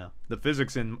I don't know. The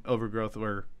physics in Overgrowth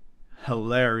were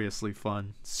hilariously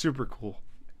fun. Super cool.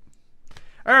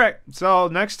 Alright, so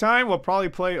next time we'll probably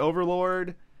play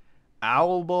Overlord,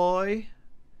 Owlboy.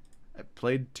 I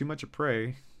played too much of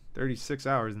Prey. 36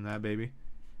 hours in that, baby.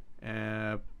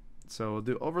 So we'll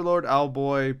do Overlord,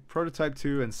 Owlboy, Prototype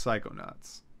 2, and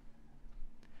Psychonauts.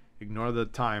 Ignore the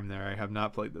time there. I have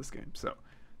not played this game. So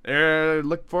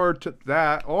look forward to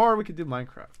that. Or we could do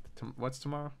Minecraft. What's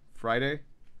tomorrow? Friday?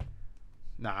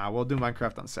 Nah, we'll do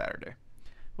Minecraft on Saturday.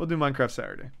 We'll do Minecraft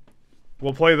Saturday.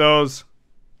 We'll play those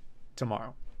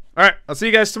tomorrow. Alright, I'll see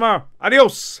you guys tomorrow.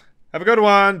 Adios. Have a good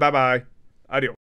one. Bye-bye. Adios.